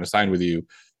 Just wait, I'm going to sign with you."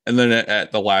 And then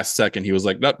at the last second, he was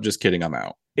like, "Nope, just kidding, I'm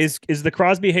out." Is the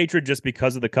Crosby hatred just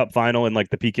because of the Cup final and like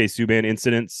the PK Subban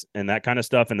incidents and that kind of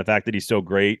stuff, and the fact that he's so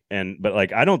great? But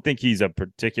like, I don't think he's a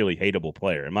particularly hateable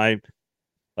player. Am I?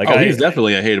 Like, he's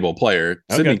definitely a hateable player.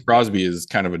 Okay. Sidney Crosby is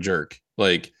kind of a jerk.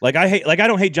 I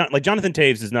don't hate Jonathan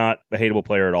Taves is not a hateable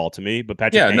player at all to me. But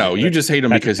Patrick, you just hate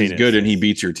him because he's good and he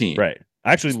beats your team, right?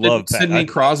 I actually love Sidney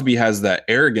Crosby has that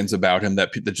arrogance about him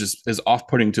that just is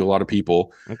off-putting to a lot of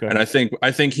people. Okay. And I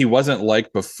think he wasn't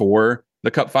like before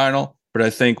the Cup final. But I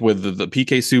think with the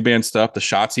PK Subban stuff, the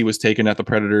shots he was taking at the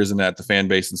Predators and at the fan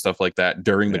base and stuff like that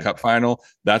during the Cup final,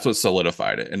 that's what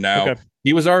solidified it. And now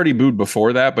he was already booed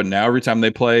before that, but now every time they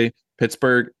play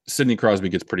Pittsburgh, Sidney Crosby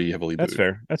gets pretty heavily booed.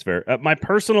 That's fair. My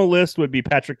personal list would be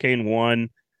Patrick Kane 1,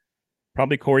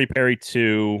 probably Corey Perry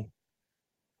 2.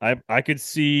 I could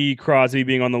see Crosby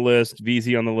being on the list,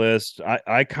 VZ on the list.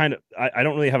 I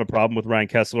don't really have a problem with Ryan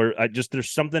Kessler.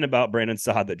 There's something about Brandon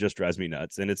Saad that just drives me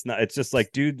nuts. And it's just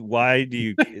like, dude, why do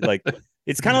you like,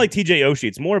 it's kind of like TJ Oshie.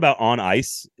 It's more about on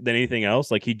ice than anything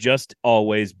else. Like he just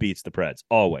always beats the Preds,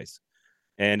 always.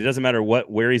 And it doesn't matter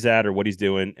where he's at or what he's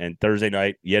doing. And Thursday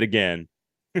night, yet again,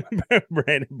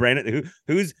 Brandon,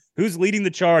 who's leading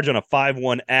the charge on a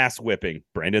 5-1 ass whipping?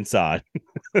 Brandon Saad.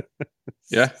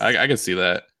 Yeah, I can see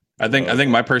that. I think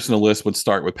my personal list would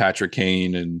start with Patrick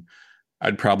Kane, and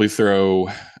I'd probably throw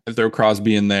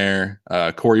Crosby in there.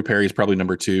 Corey Perry's probably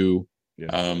number 2.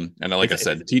 Yeah. And like I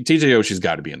said, TJ Oshie's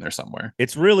got to be in there somewhere.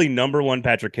 It's really number 1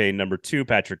 Patrick Kane, number 2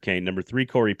 Patrick Kane, number 3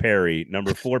 Corey Perry,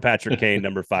 number 4 Patrick Kane,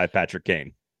 number 5 Patrick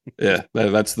Kane. Yeah,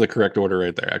 that's the correct order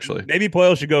right there. Actually, maybe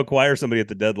Poile should go acquire somebody at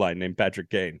the deadline named Patrick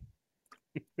Kane.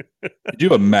 Could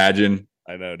you imagine?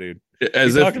 I know, dude.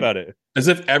 Talk about it. As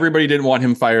if everybody didn't want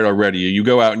him fired already. You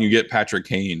go out and you get Patrick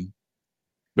Kane.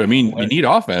 But I mean, you need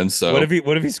offense. So what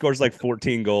if he scores like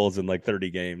 14 goals in like 30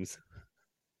 games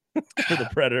for the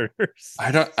Predators?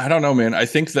 I don't know, man. I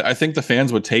think the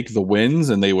fans would take the wins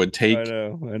and they would take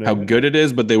how good it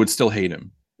is, but they would still hate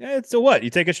him. Yeah, so what? You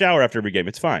take a shower after every game.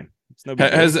 It's fine. It's no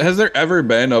big has there ever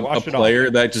been a player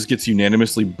that just gets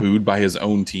unanimously booed by his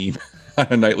own team on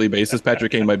a nightly basis?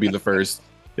 Patrick Kane might be the first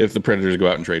if the Predators go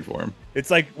out and trade for him. It's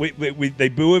like they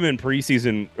boo him in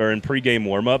preseason or in pregame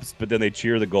warmups, but then they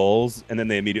cheer the goals and then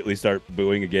they immediately start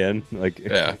booing again. Like,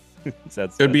 yeah,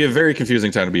 it would be a very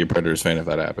confusing time to be a Predators fan if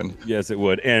that happened. Yes, it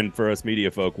would, and for us media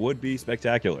folk, would be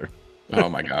spectacular. Oh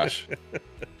my gosh!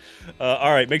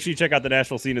 All right, make sure you check out the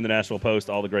Nashville Scene and the Nashville Post.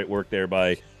 All the great work there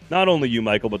by not only you,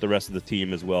 Michael, but the rest of the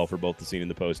team as well for both the Scene and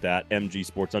the Post at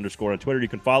MG_Sports on Twitter. You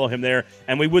can follow him there,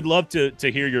 and we would love to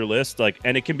hear your list.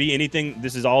 And it can be anything.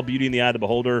 This is all beauty in the eye of the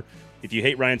beholder. If you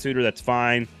hate Ryan Suter, that's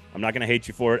fine. I'm not going to hate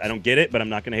you for it. I don't get it, but I'm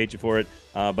not going to hate you for it.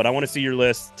 But I want to see your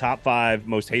list, top 5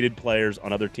 most hated players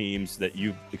on other teams that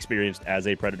you've experienced as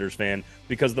a Predators fan,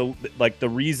 because the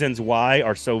reasons why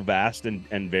are so vast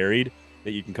and varied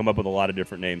that you can come up with a lot of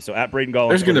different names. So at Braden Gall,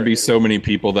 there's going to be so many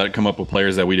people that come up with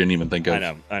players that we didn't even think of.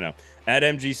 I know. At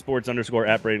MG_Sports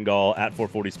at Braden Gall at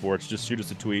 440 Sports. Just shoot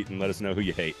us a tweet and let us know who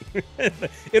you hate.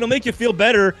 It'll make you feel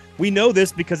better. We know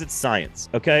this because it's science.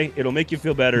 Okay, it'll make you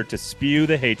feel better to spew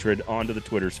the hatred onto the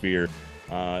Twitter sphere.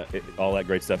 All that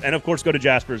great stuff. And of course, go to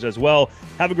Jasper's as well.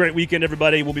 Have a great weekend,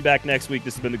 everybody. We'll be back next week.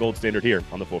 This has been the Gold Standard here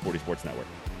on the 440 Sports Network.